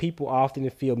environment, and people often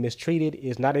feel mistreated.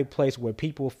 It's not a place where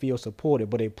people feel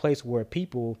supported, but a place where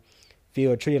people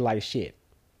feel treated like shit.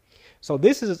 So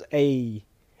this is a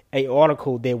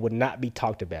article that would not be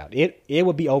talked about. It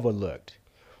would be overlooked.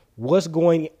 What's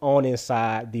going on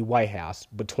inside the White House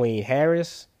between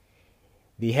Harris,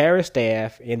 the Harris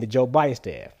staff, and the Joe Biden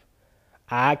staff?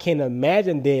 I can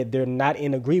imagine that they're not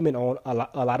in agreement on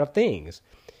a lot of things.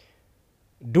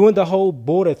 During the whole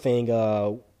border thing,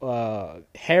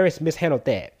 Harris mishandled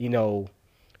that. You know,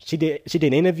 she did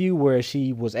an interview where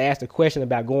she was asked a question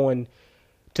about going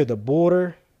to the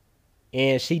border,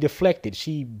 and she deflected.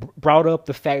 She brought up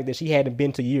the fact that she hadn't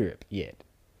been to Europe yet.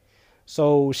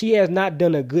 So she has not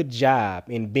done a good job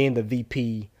in being the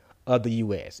VP of the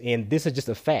U.S. And this is just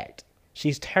a fact.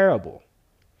 She's terrible.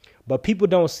 But people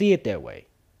don't see it that way.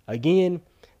 Again,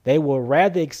 they will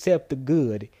rather accept the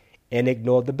good and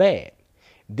ignore the bad.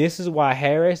 This is why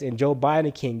Harris and Joe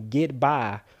Biden can get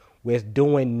by with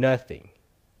doing nothing.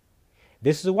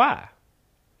 This is why.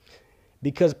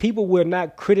 Because people will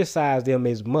not criticize them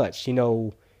as much. You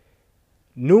know,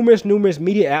 numerous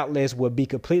media outlets will be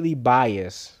completely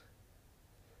biased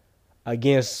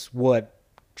against what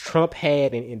Trump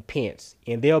had in Pence,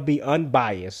 and they'll be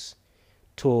unbiased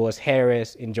towards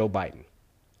Harris and Joe Biden.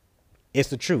 It's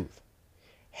the truth.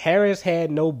 Harris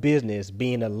had no business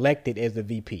being elected as the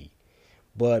VP,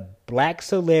 but black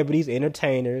celebrities,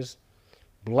 entertainers,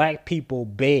 black people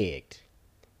begged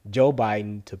Joe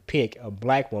Biden to pick a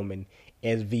black woman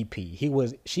as VP.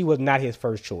 She was not his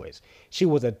first choice. She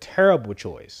was a terrible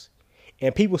choice.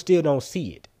 And people still don't see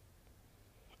it.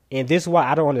 And this is why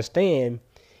I don't understand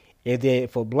is that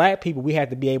for black people, we have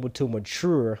to be able to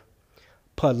mature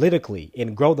politically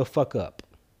and grow the fuck up.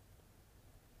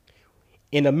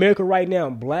 In America right now,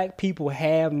 black people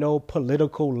have no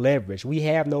political leverage. We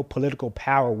have no political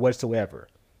power whatsoever.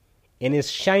 And it's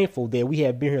shameful that we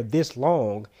have been here this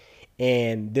long,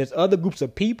 and there's other groups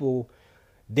of people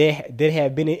that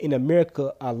have been in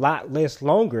America a lot less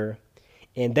longer,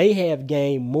 and they have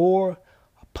gained more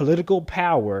political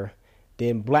power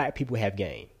than black people have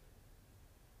gained.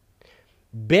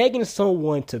 Begging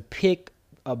someone to pick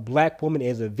a black woman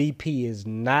as a VP is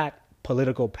not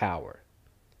political power.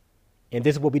 And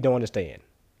this is what we don't understand.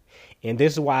 And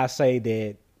this is why I say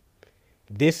that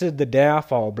this is the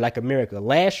downfall of black America.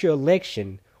 Last year's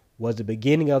election was the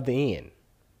beginning of the end.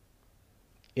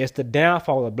 It's the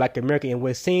downfall of black America, and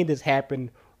we're seeing this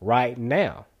happen right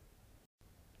now.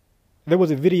 There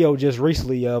was a video just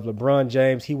recently of LeBron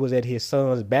James. He was at his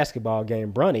son's basketball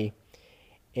game, Bronny,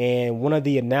 and one of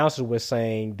the announcers was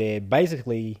saying that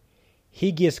basically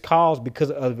he gets calls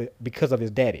because of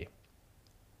his daddy.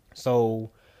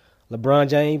 So LeBron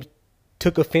James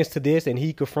took offense to this, and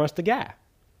he confronts the guy.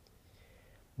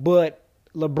 But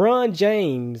LeBron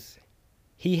James,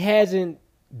 he hasn't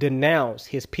denounced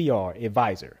his PR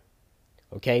advisor.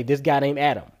 Okay, this guy named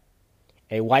Adam,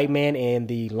 a white man and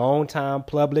the longtime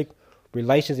public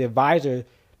relations advisor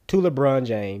to LeBron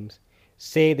James,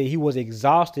 said that he was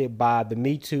exhausted by the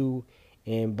Me Too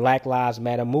and Black Lives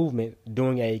Matter movement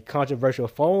during a controversial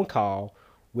phone call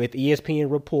with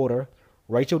ESPN reporter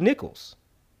Rachel Nichols.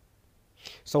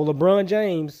 So LeBron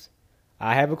James,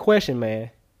 I have a question,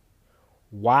 man.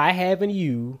 Why haven't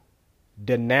you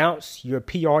denounced your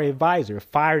PR advisor,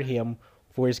 fired him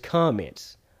for his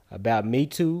comments about Me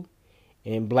Too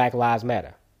and Black Lives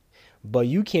Matter? But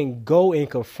you can go and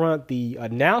confront the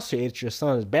announcer at your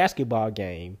son's basketball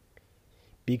game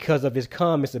because of his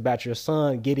comments about your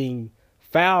son getting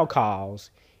foul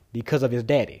calls because of his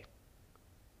daddy.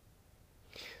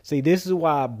 See, this is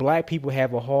why black people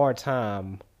have a hard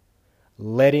time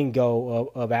letting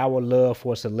go of our love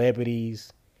for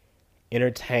celebrities,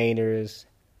 entertainers,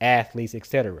 athletes,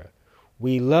 etc.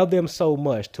 We love them so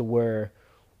much to where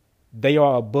they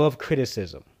are above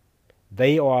criticism.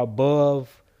 They are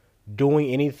above doing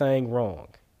anything wrong.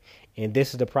 And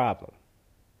this is the problem.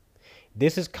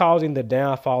 This is causing the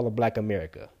downfall of black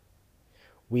America.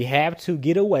 We have to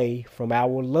get away from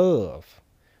our love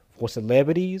for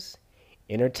celebrities,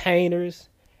 entertainers,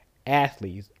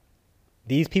 athletes.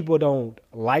 These people don't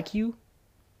like you.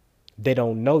 They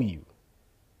don't know you.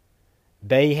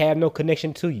 They have no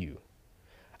connection to you.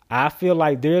 I feel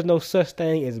like there's no such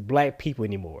thing as black people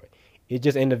anymore. It's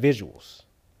just individuals.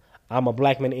 I'm a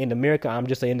black man in America. I'm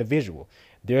just an individual.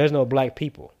 There is no black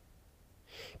people.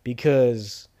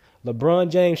 Because LeBron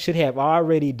James should have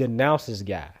already denounced this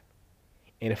guy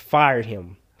and fired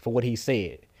him for what he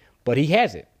said. But he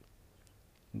hasn't.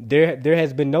 There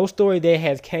has been no story that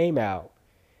has came out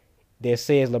that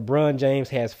says LeBron James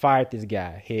has fired this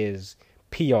guy, his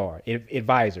PR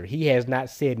advisor. He has not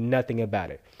said nothing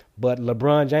about it. But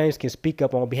LeBron James can speak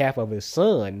up on behalf of his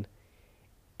son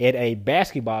at a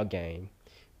basketball game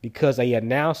because an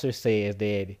announcer says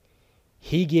that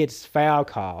he gets foul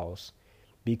calls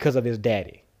because of his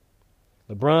daddy.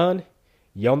 LeBron,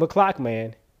 you're on the clock,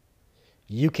 man.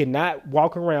 You cannot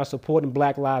walk around supporting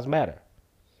Black Lives Matter.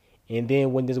 And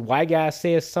then when this white guy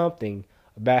says something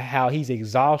about how he's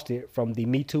exhausted from the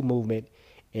Me Too movement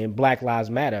and Black Lives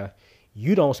Matter,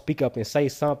 you don't speak up and say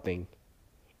something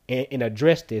and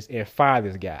address this and fire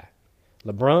this guy.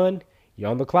 LeBron, you're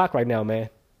on the clock right now, man.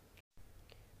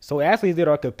 So athletes that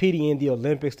are competing in the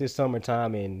Olympics this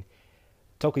summertime in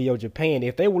Tokyo, Japan,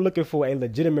 if they were looking for a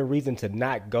legitimate reason to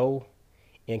not go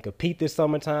and compete this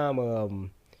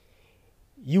summertime,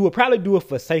 you would probably do it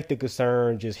for safety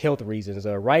concerns, just health reasons.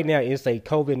 Right now, it's a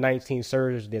COVID-19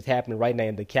 surge that's happening right now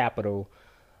in the capital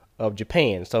of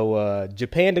Japan. So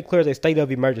Japan declares a state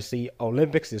of emergency.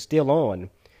 Olympics is still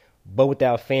on, but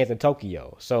without fans in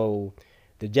Tokyo. So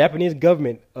the Japanese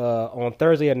government on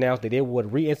Thursday announced that it would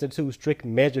reinstitute strict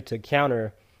measures to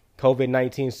counter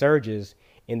COVID-19 surges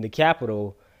in the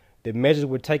capital. The measures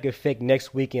would take effect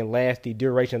next week and last the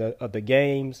duration of the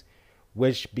games,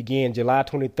 which begin July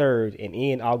 23rd and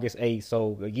end August 8th.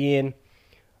 So again,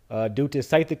 due to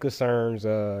safety concerns,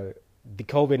 the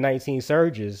COVID-19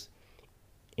 surges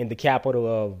in the capital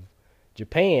of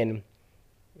Japan,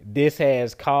 this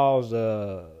has caused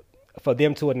for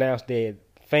them to announce that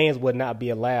fans would not be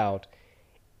allowed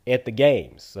at the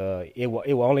games. It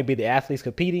will only be the athletes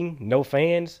competing, no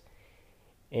fans,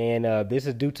 and this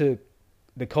is due to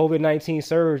the COVID-19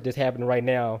 surge that's happening right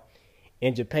now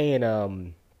in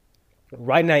Japan.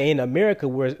 Right now in America,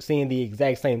 we're seeing the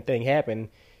exact same thing happen.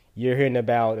 You're hearing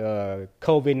about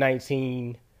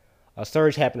COVID-19, a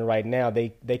surge happening right now.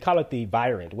 They call it the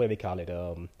virant, what do they call it?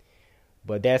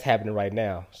 But that's happening right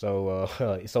now. So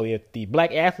so if the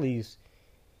black athletes,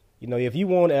 if you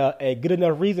want a good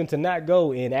enough reason to not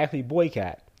go and actually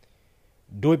boycott,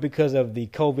 do it because of the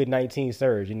COVID-19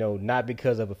 surge, not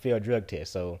because of a failed drug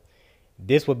test. So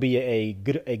this would be a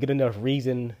good enough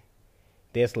reason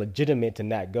that's legitimate to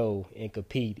not go and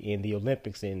compete in the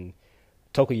Olympics in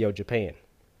Tokyo, Japan.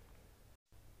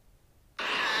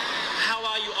 How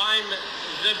are you? I'm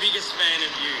the biggest fan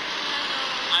of you.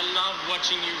 I love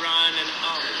watching you run, and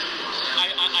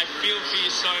I feel for you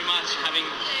so much, having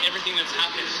everything that's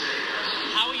happened.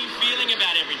 How are you feeling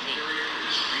about everything?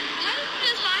 How did you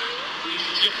just find me?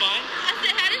 You're fine? I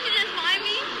said, how did you just find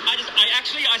me?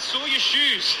 I saw your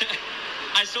shoes.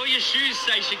 I saw your shoes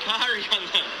say Shikari on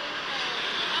them.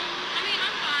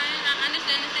 I'm fine. I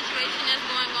understand the situation that's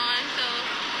going on, so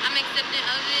I'm accepting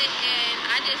of it, and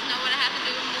I just know what I have to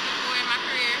do moving forward in my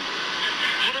career.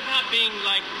 What about being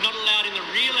not allowed in the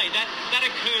relay? That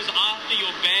occurs after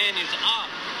your ban is up.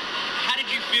 How did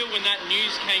you feel when that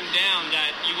news came down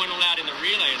that you weren't allowed in the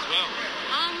relay as well?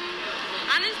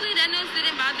 Honestly, that news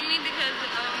didn't bother me because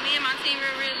me and my team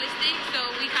were realistic,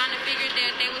 so we kind of figured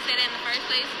that they would say that in the first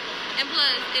place. And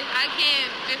plus,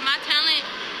 if my talent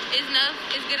is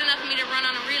good enough for me to run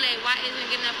on a relay, why isn't it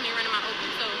good enough for me running my open?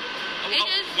 So it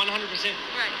just 100%.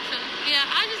 right. So yeah,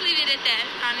 I just leave it at that,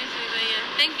 honestly. But yeah,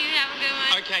 thank you. Have a good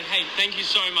one. Okay, hey, thank you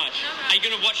so much. No problem. Are you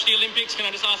going to watch the Olympics? Can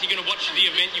I just ask, are you going to watch the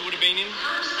event you would have been in?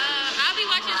 I'll be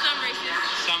watching some races.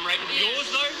 Some races. Yeah. Yours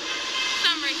though?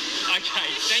 Some races. Okay,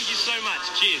 thank you so much.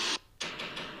 Cheers.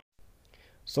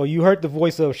 So you heard the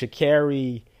voice of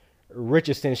Sha'Carri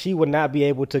Richardson. She would not be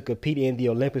able to compete in the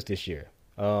Olympics this year.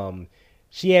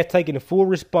 She has taken full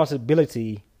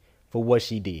responsibility for what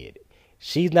she did.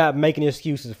 She's not making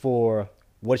excuses for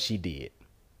what she did.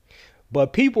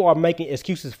 But people are making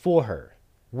excuses for her,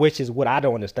 which is what I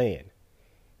don't understand.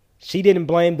 She didn't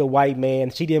blame the white man.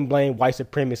 She didn't blame white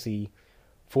supremacy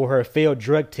for her failed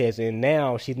drug test, and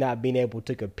now she's not being able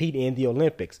to compete in the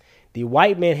Olympics. The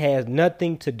white man has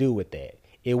nothing to do with that.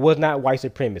 It was not white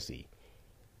supremacy.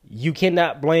 You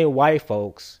cannot blame white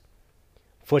folks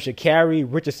for Sha'Carri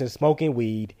Richardson smoking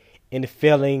weed and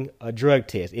failing a drug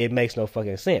test. It makes no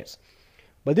fucking sense.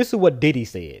 But this is what Diddy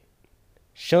said.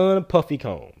 Sean Puffy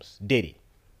Combs, Diddy.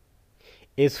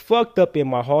 It's fucked up and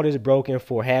my heart is broken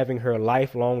for having her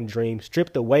lifelong dream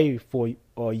stripped away for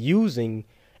using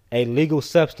a legal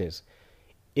substance.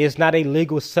 It's not a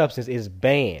legal substance. It's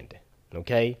banned.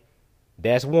 Okay?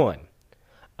 That's one.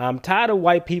 I'm tired of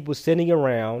white people sitting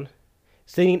in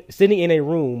a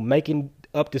room making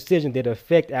up decisions that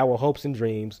affect our hopes and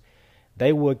dreams.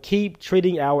 They will keep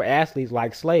treating our athletes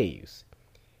like slaves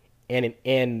and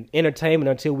entertainment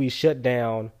until we shut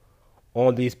down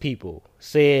on these people.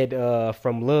 Said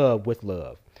from Love with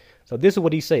Love. So this is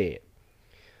what he said.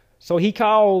 So he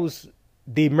calls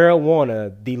the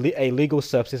marijuana a legal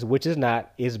substance, which is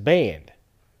not. It's banned.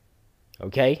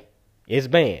 Okay? It's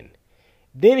banned.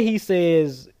 Then he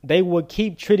says they will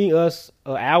keep treating us,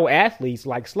 our athletes,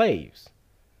 like slaves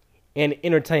and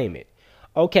entertainment.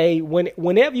 Okay,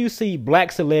 whenever you see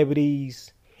black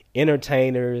celebrities,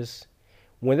 entertainers,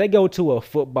 when they go to a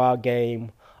football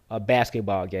game, a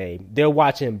basketball game, they're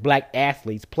watching black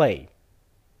athletes play.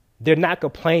 They're not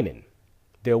complaining.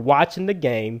 They're watching the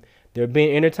game. They're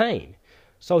being entertained.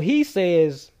 So he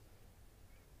says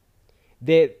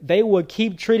that they will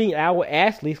keep treating our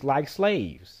athletes like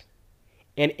slaves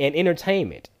and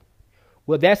entertainment.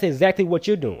 Well, that's exactly what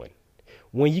you're doing.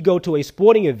 When you go to a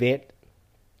sporting event,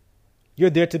 you're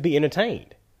there to be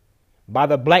entertained by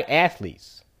the black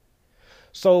athletes.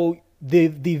 So the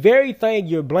very thing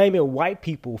you're blaming white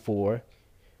people for,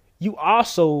 you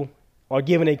also are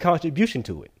giving a contribution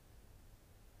to it.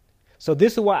 So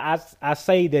this is why I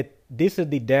say that this is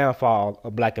the downfall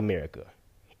of black America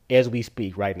as we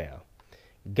speak right now.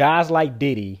 Guys like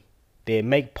Diddy that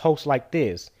make posts like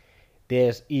this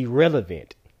that's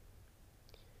irrelevant,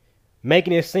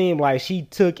 making it seem like she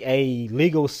took a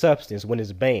legal substance when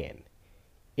it's banned.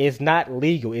 It's not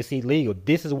legal. It's illegal.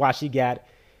 This is why she failed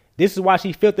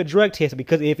the drug test,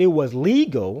 because if it was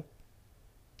legal,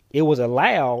 it was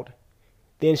allowed,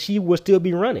 then she would still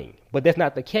be running. But that's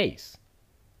not the case.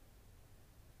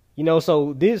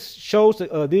 So this goes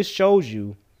to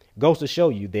show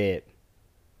you that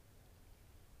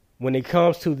when it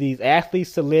comes to these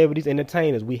athletes, celebrities,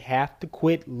 entertainers, we have to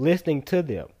quit listening to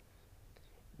them.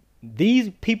 These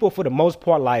people, for the most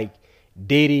part, like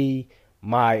Diddy,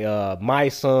 my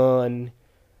son,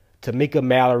 Tamika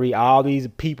Mallory, all these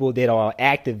people that are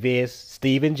activists,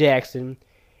 Steven Jackson,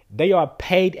 they are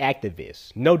paid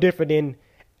activists. No different than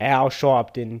Al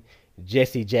Sharpton,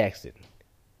 Jesse Jackson.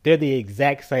 They're the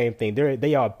exact same thing.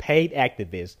 They are paid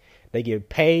activists. They get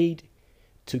paid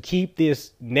to keep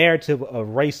this narrative of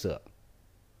race up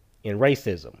and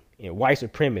racism and white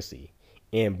supremacy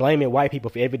and blaming white people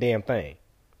for every damn thing.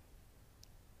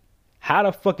 How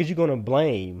the fuck is you going to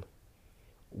blame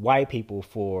white people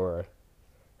for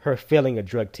her failing a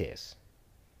drug test?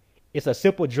 It's a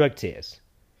simple drug test.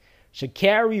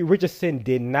 Sha'Carri Richardson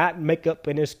did not make up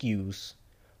an excuse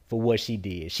for what she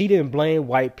did. She didn't blame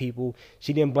white people.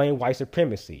 She didn't blame white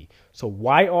supremacy. So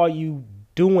why are you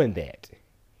doing that?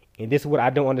 And this is what I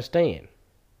don't understand.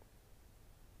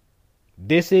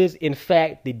 This is, in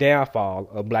fact, the downfall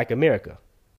of Black America.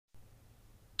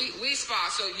 We spot,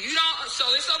 so you don't. So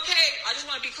it's okay. I just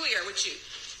want to be clear with you.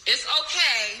 It's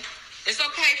okay. It's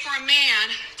okay for a man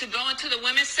to go into the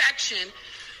women's section,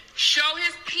 show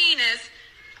his penis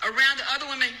around the other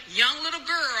women, young little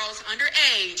girls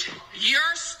underage.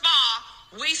 Your spa,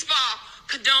 we spa,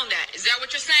 condone that. Is that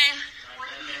what you're saying?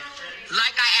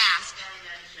 Like I asked.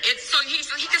 It's so he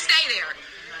can stay there.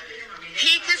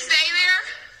 He can stay there.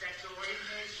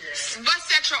 What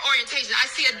sexual orientation? I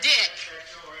see a dick.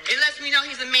 It lets me know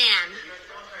he's a man.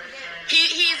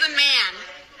 He's a man.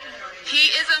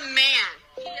 He is a man.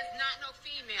 He is not no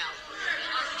female.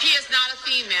 He is not a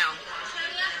female.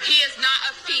 He is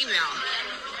not a female.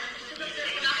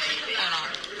 Hold on.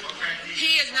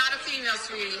 He is not a female,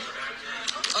 sweetie.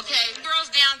 Okay, girls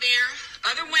down there,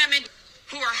 other women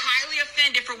who are highly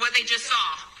offended for what they just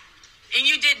saw. And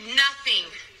you did nothing.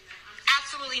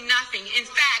 Absolutely nothing. In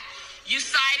fact, you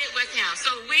sided with him.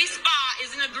 So We Spa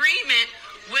is an agreement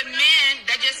with men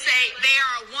that just say they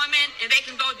are a woman and they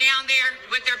can go down there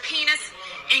with their penis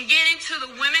and get into the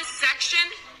women's section.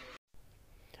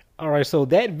 All right, so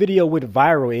that video went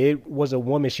viral. It was a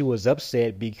woman. She was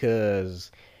upset because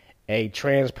a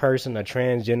trans person, a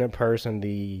transgender person,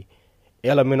 the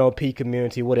LMNOP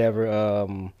community,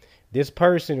 whatever, this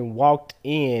person walked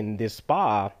in this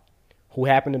spa who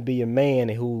happened to be a man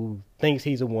who thinks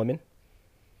he's a woman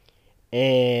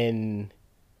and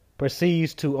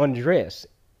proceeds to undress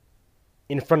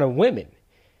in front of women.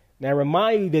 Now,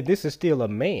 remind you that this is still a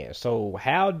man. So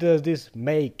how does this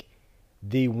make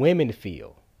the women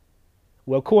feel?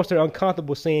 Well, of course, they're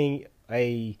uncomfortable seeing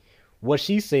what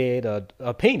she said,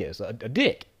 a penis, a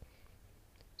dick.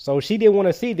 So she didn't want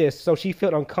to see this, so she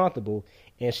felt uncomfortable,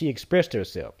 and she expressed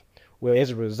herself. Well, as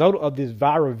a result of this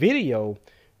viral video,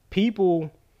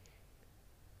 people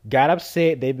got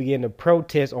upset. They began to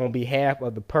protest on behalf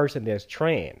of the person that's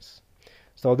trans.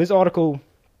 So this article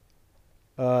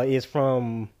is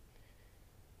from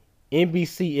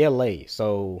NBC LA.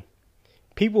 So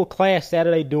people clashed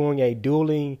Saturday during a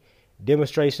dueling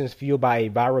demonstrations fueled by a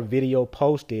viral video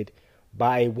posted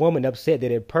by a woman upset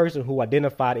that a person who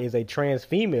identified as a trans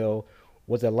female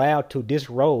was allowed to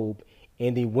disrobe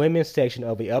in the women's section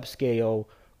of a upscale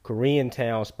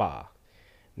Koreatown spa.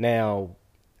 Now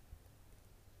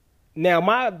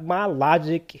my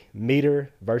logic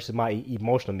meter versus my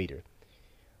emotional meter.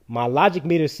 My logic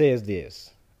meter says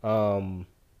this.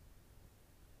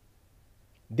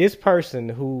 This person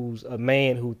who's a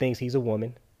man who thinks he's a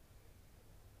woman,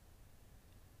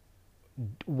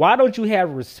 why don't you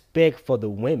have respect for the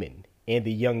women and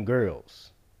the young girls?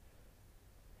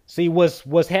 See,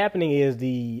 what's happening is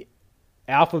the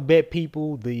alphabet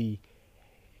people, the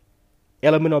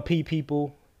LMNOP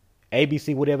people,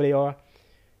 ABC, whatever they are,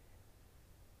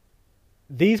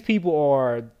 these people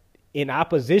are in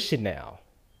opposition now.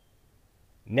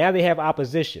 Now they have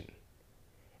opposition.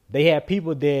 They have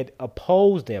people that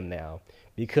oppose them now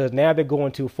because now they're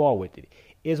going too far with it.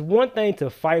 It's one thing to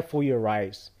fight for your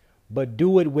rights, but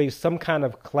do it with some kind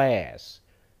of class,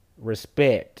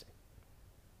 respect.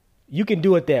 You can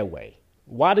do it that way.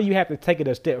 Why do you have to take it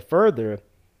a step further?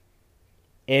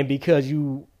 And because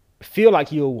you feel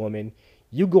like you're a woman,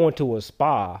 you go into a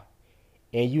spa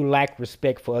and you lack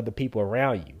respect for other people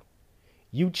around you.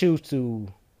 You choose to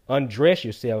undress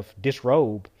yourself,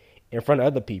 disrobe in front of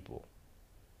other people.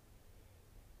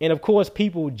 And of course,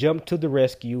 people jump to the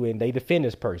rescue and they defend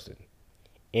this person.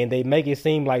 And they make it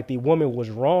seem like the woman was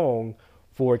wrong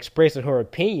for expressing her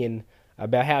opinion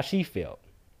about how she felt.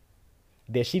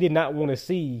 That she did not want to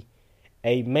see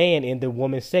a man in the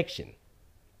woman's section.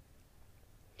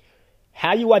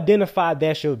 How you identify,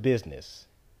 that's your business.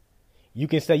 You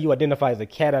can say you identify as a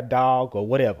cat or dog or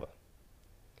whatever.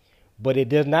 but it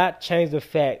does not change the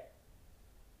fact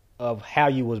of how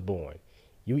you was born.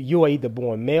 You are either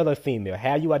born male or female.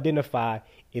 How you identify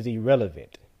is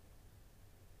irrelevant.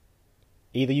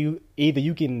 Either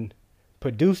you can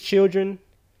produce children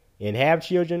and have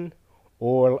children,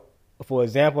 or, for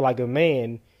example, like a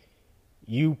man,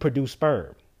 you produce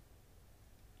sperm.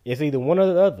 It's either one or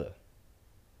the other.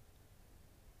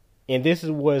 And this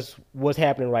is what's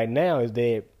happening right now, is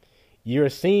that you're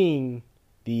seeing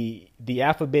the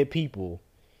alphabet people,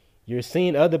 you're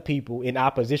seeing other people in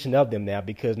opposition of them now,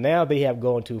 because now they have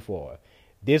gone too far.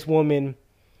 This woman,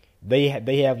 they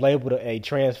have labeled her a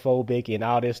transphobic and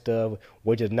all this stuff,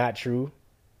 which is not true.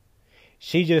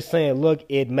 She's just saying, look,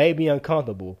 it made me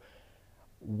uncomfortable.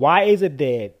 Why is it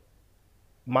that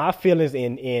my feelings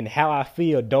and how I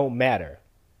feel don't matter?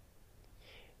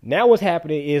 Now what's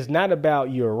happening is not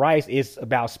about your rights, it's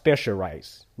about special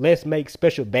rights. Let's make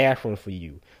special bathrooms for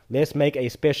you. Let's make a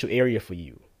special area for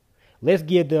you. Let's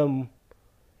give them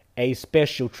a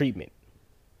special treatment.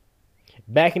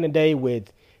 Back in the day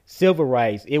with civil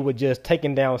rights, it was just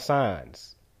taking down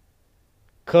signs.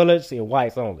 Colors and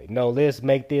whites only. No, let's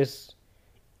make this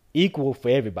equal for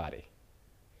everybody.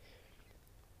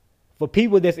 For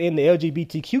people that's in the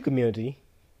LGBTQ community,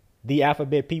 the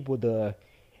alphabet people, the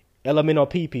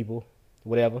LMNOP people,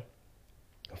 whatever,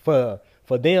 for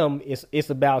them, it's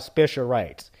about special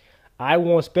rights. I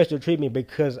want special treatment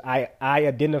because I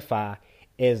identify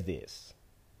as this.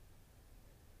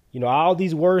 You know, all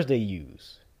these words they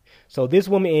use. So this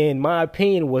woman, in my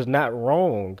opinion, was not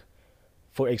wrong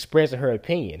for expressing her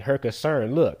opinion, her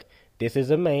concern. Look, this is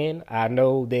a man. I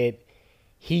know that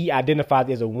he identified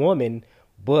as a woman,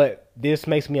 but this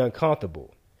makes me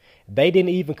uncomfortable. They didn't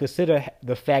even consider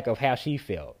the fact of how she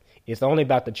felt. It's only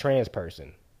about the trans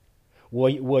person. Well,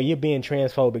 you're being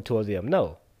transphobic towards them.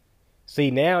 No.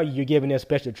 See, now you're giving them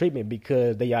special treatment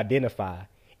because they identify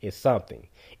as something.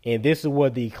 And this is where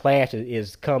the clash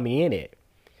is coming in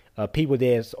at. People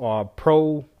that are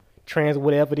pro-trans,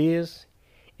 whatever it is,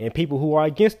 and people who are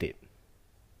against it.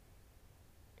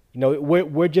 You know,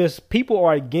 we're just, people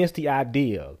are against the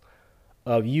idea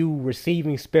of you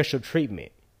receiving special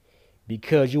treatment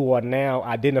because you are now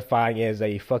identifying as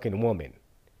a fucking woman.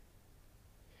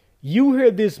 You hear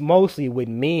this mostly with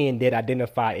men that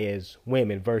identify as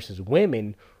women versus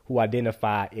women who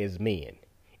identify as men.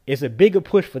 It's a bigger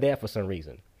push for that for some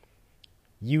reason.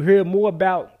 You hear more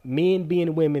about men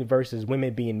being women versus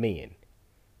women being men.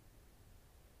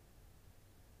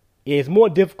 It's more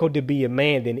difficult to be a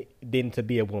man than to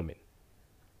be a woman.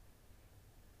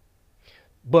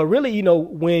 But really, you know,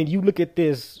 when you look at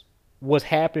this, what's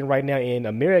happening right now in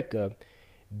America,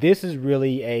 this is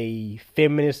really a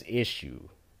feminist issue.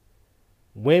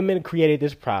 Women created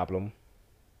this problem.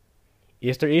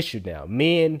 It's their issue now.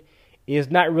 Men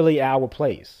is not really our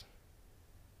place.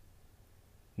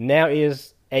 Now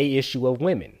is a issue of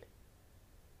women.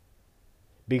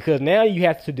 Because now you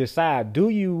have to decide, do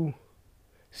you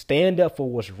stand up for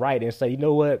what's right and say, you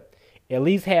know what, at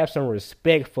least have some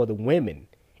respect for the women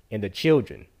and the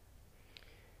children.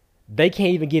 They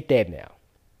can't even get that now.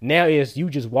 Now is you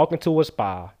just walk into a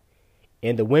spa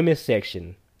in the women's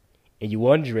section and you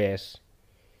undress,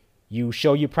 you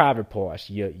show your private parts,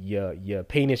 your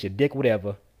penis, your dick,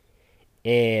 whatever,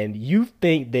 and you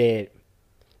think that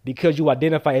because you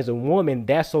identify as a woman,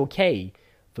 that's okay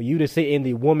for you to sit in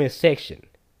the women's section.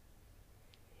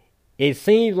 It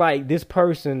seems like this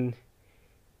person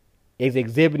is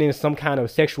exhibiting some kind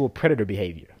of sexual predator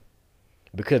behavior.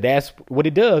 Because that's what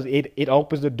it does. It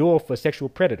opens the door for sexual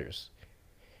predators.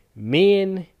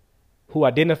 Men who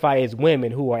identify as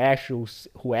women who are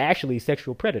actually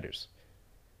sexual predators.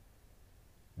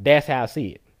 That's how I see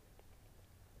it.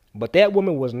 But that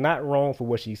woman was not wrong for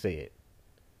what she said.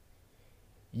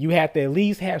 You have to at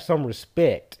least have some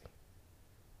respect.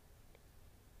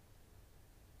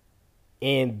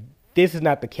 And this is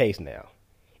not the case now.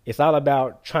 It's all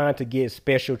about trying to get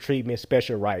special treatment,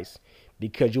 special rights,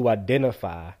 because you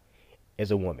identify as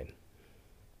a woman.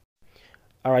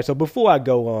 All right, so before I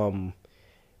go,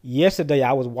 yesterday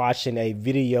I was watching a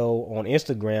video on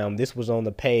Instagram. This was on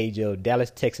the page of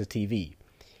Dallas, Texas TV.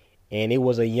 And it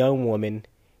was a young woman.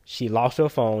 She lost her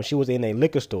phone. She was in a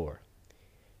liquor store.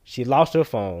 She lost her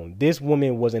phone. This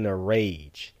woman was in a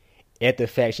rage at the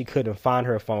fact she couldn't find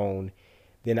her phone.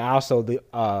 Then also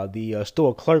the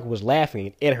store clerk was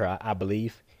laughing at her, I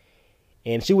believe.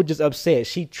 And she was just upset.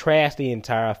 She trashed the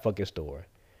entire fucking store.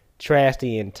 Trashed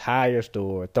the entire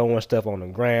store, throwing stuff on the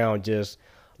ground just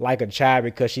like a child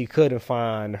because she couldn't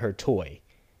find her toy.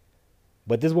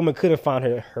 But this woman couldn't find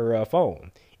her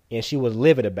phone. And she was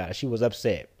livid about it. She was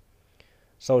upset.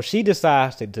 So she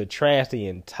decides to trash the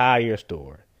entire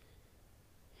store.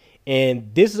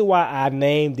 And this is why I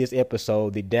named this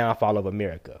episode The Downfall of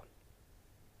America.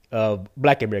 Of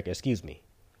Black America, excuse me.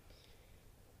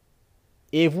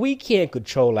 If we can't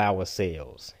control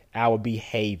ourselves, our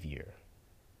behavior,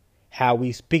 how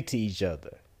we speak to each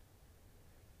other,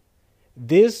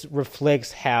 this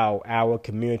reflects how our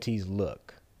communities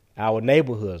look, our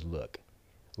neighborhoods look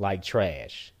like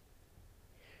trash.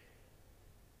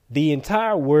 The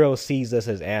entire world sees us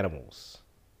as animals,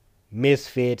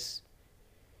 misfits,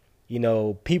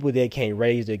 people that can't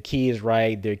raise their kids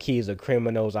right, their kids are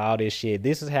criminals, all this shit.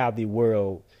 This is how the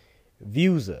world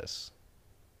views us.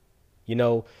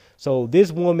 So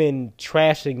this woman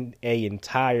trashing an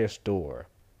entire store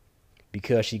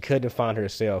because she couldn't find her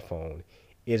cell phone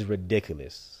is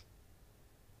ridiculous.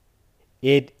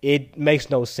 It makes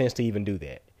no sense to even do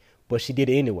that, but she did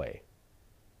it anyway.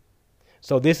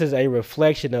 So this is a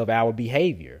reflection of our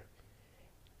behavior,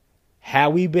 how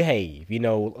we behave.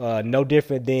 No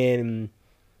different than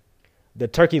the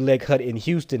turkey leg hut in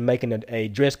Houston making a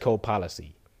dress code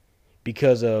policy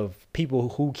because of people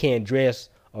who can't dress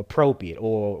appropriate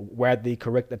or wear the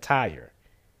correct attire.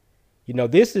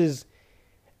 This is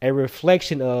a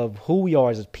reflection of who we are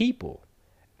as people,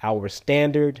 our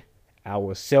standard,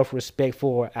 our self-respect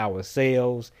for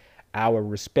ourselves, our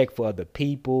respect for other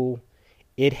people.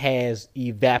 It has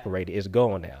evaporated. It's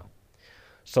gone now.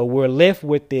 So we're left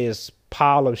with this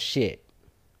pile of shit.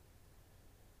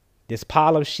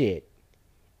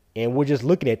 And we're just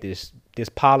looking at this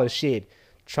pile of shit,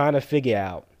 trying to figure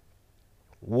out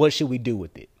what should we do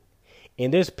with it.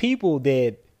 And there's people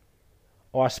that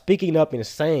are speaking up and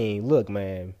saying, look,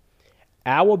 man,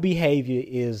 our behavior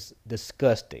is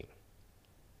disgusting.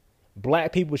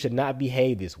 Black people should not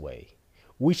behave this way.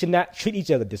 We should not treat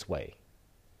each other this way.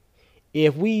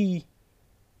 If we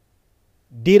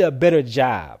did a better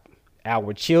job,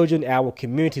 our children, our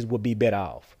communities would be better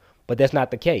off. But that's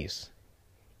not the case.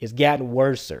 It's gotten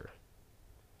worse.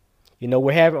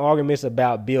 We're having arguments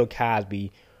about Bill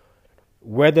Cosby,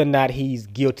 whether or not he's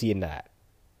guilty or not.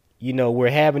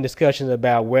 We're having discussions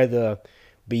about whether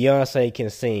Beyonce can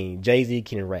sing, Jay-Z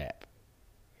can rap.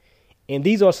 And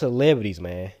these are celebrities,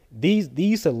 man.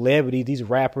 These celebrities, these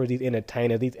rappers, these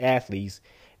entertainers, these athletes,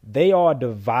 they are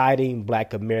dividing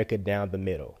Black America down the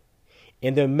middle.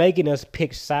 And they're making us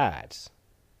pick sides.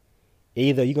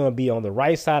 Either you're going to be on the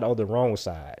right side or the wrong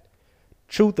side.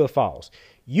 Truth or false.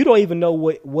 You don't even know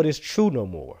what is true no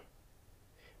more.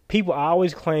 People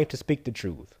always claim to speak the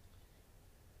truth.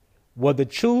 Well, the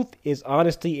truth is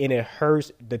honesty and it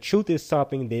hurts. The truth is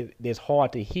something that's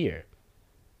hard to hear.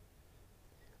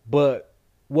 But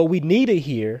what we need to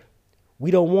hear,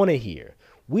 we don't want to hear.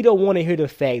 We don't want to hear the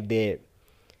fact that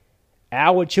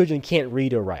our children can't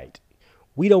read or write.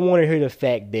 We don't want to hear the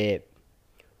fact that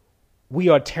we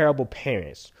are terrible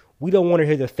parents. We don't want to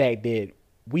hear the fact that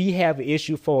we have an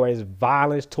issue for as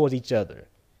violence towards each other.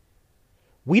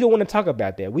 We don't want to talk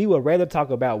about that. We would rather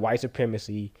talk about white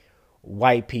supremacy,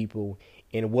 white people,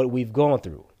 and what we've gone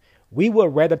through. We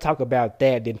would rather talk about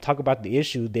that than talk about the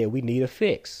issue that we need to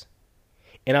fix.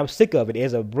 And I'm sick of it.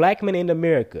 As a Black man in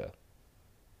America,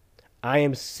 I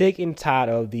am sick and tired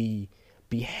of the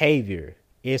behavior.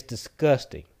 It's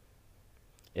disgusting.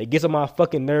 It gets on my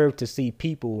fucking nerve to see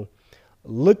people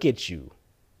look at you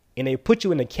and they put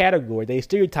you in a category. They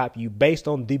stereotype you based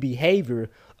on the behavior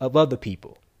of other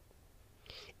people.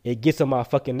 It gets on my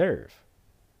fucking nerve.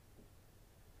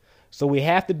 So we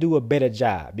have to do a better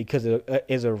job because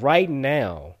as of right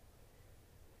now,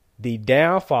 the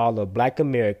downfall of Black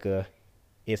America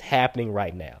is happening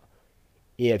right now.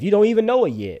 If you don't even know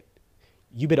it yet,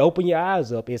 you better open your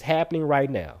eyes up. It's happening right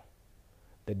now.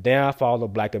 The downfall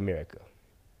of Black America.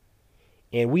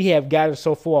 And we have gotten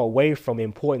so far away from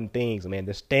important things, man.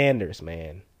 The standards,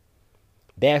 man.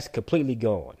 That's completely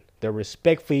gone. The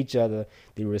respect for each other,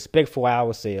 the respect for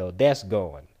ourselves, that's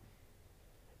gone.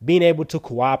 Being able to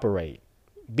cooperate,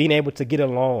 being able to get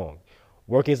along,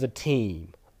 work as a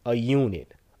team, a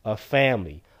unit, a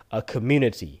family, a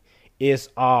community, it's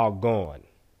all gone.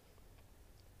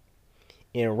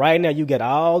 And right now you got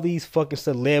all these fucking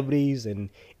celebrities and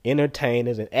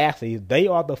entertainers and athletes. They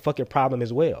are the fucking problem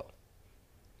as well.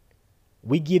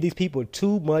 We give these people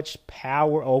too much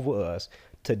power over us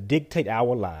to dictate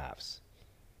our lives.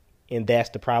 And that's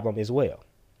the problem as well.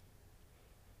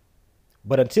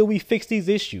 But until we fix these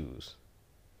issues,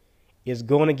 it's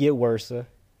going to get worse.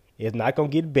 It's not going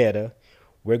to get better.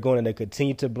 We're going to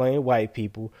continue to blame white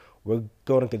people. We're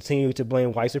going to continue to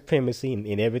blame white supremacy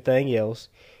and everything else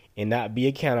and not be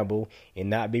accountable and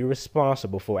not be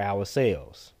responsible for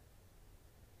ourselves.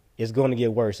 It's going to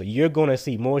get worse. So you're going to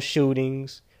see more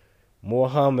shootings, more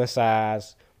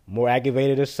homicides, more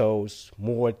aggravated assaults,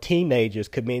 more teenagers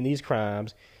committing these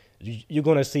crimes. You're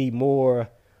going to see more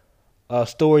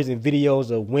stories and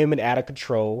videos of women out of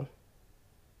control.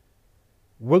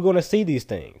 We're going to see these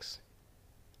things.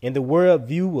 And the world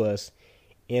view us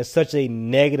in such a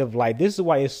negative light. This is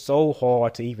why it's so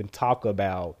hard to even talk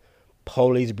about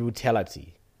police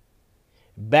brutality.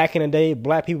 Back in the day,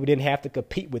 black people didn't have to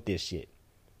compete with this shit.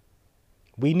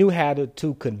 We knew how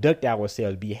to conduct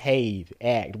ourselves, behave,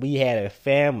 act. We had a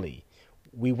family.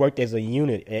 We worked as a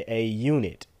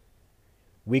unit.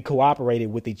 We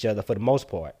cooperated with each other for the most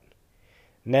part.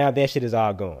 Now that shit is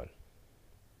all gone.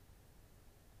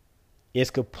 It's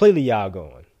completely all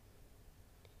gone.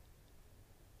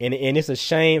 And it's a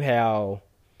shame how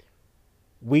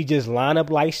we just line up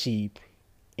like sheep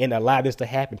and allow this to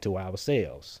happen to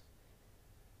ourselves.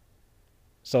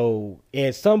 So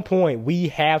at some point, we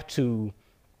have to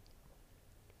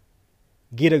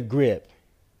get a grip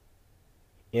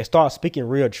and start speaking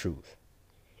real truth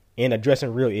and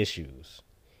addressing real issues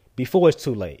before it's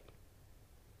too late.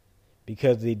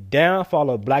 Because the downfall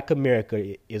of Black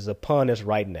America is upon us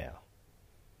right now.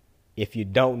 If you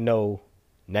don't know,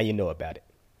 now you know about it.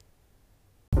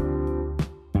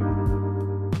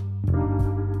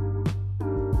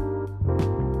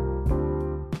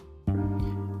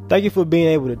 Thank you for being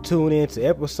able to tune in to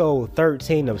episode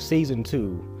 13 of season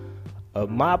 2 of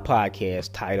my podcast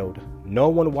titled No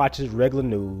One Watches Regular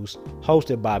News,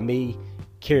 hosted by me,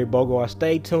 Kerry Bogart.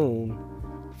 Stay tuned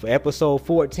for episode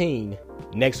 14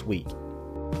 next week.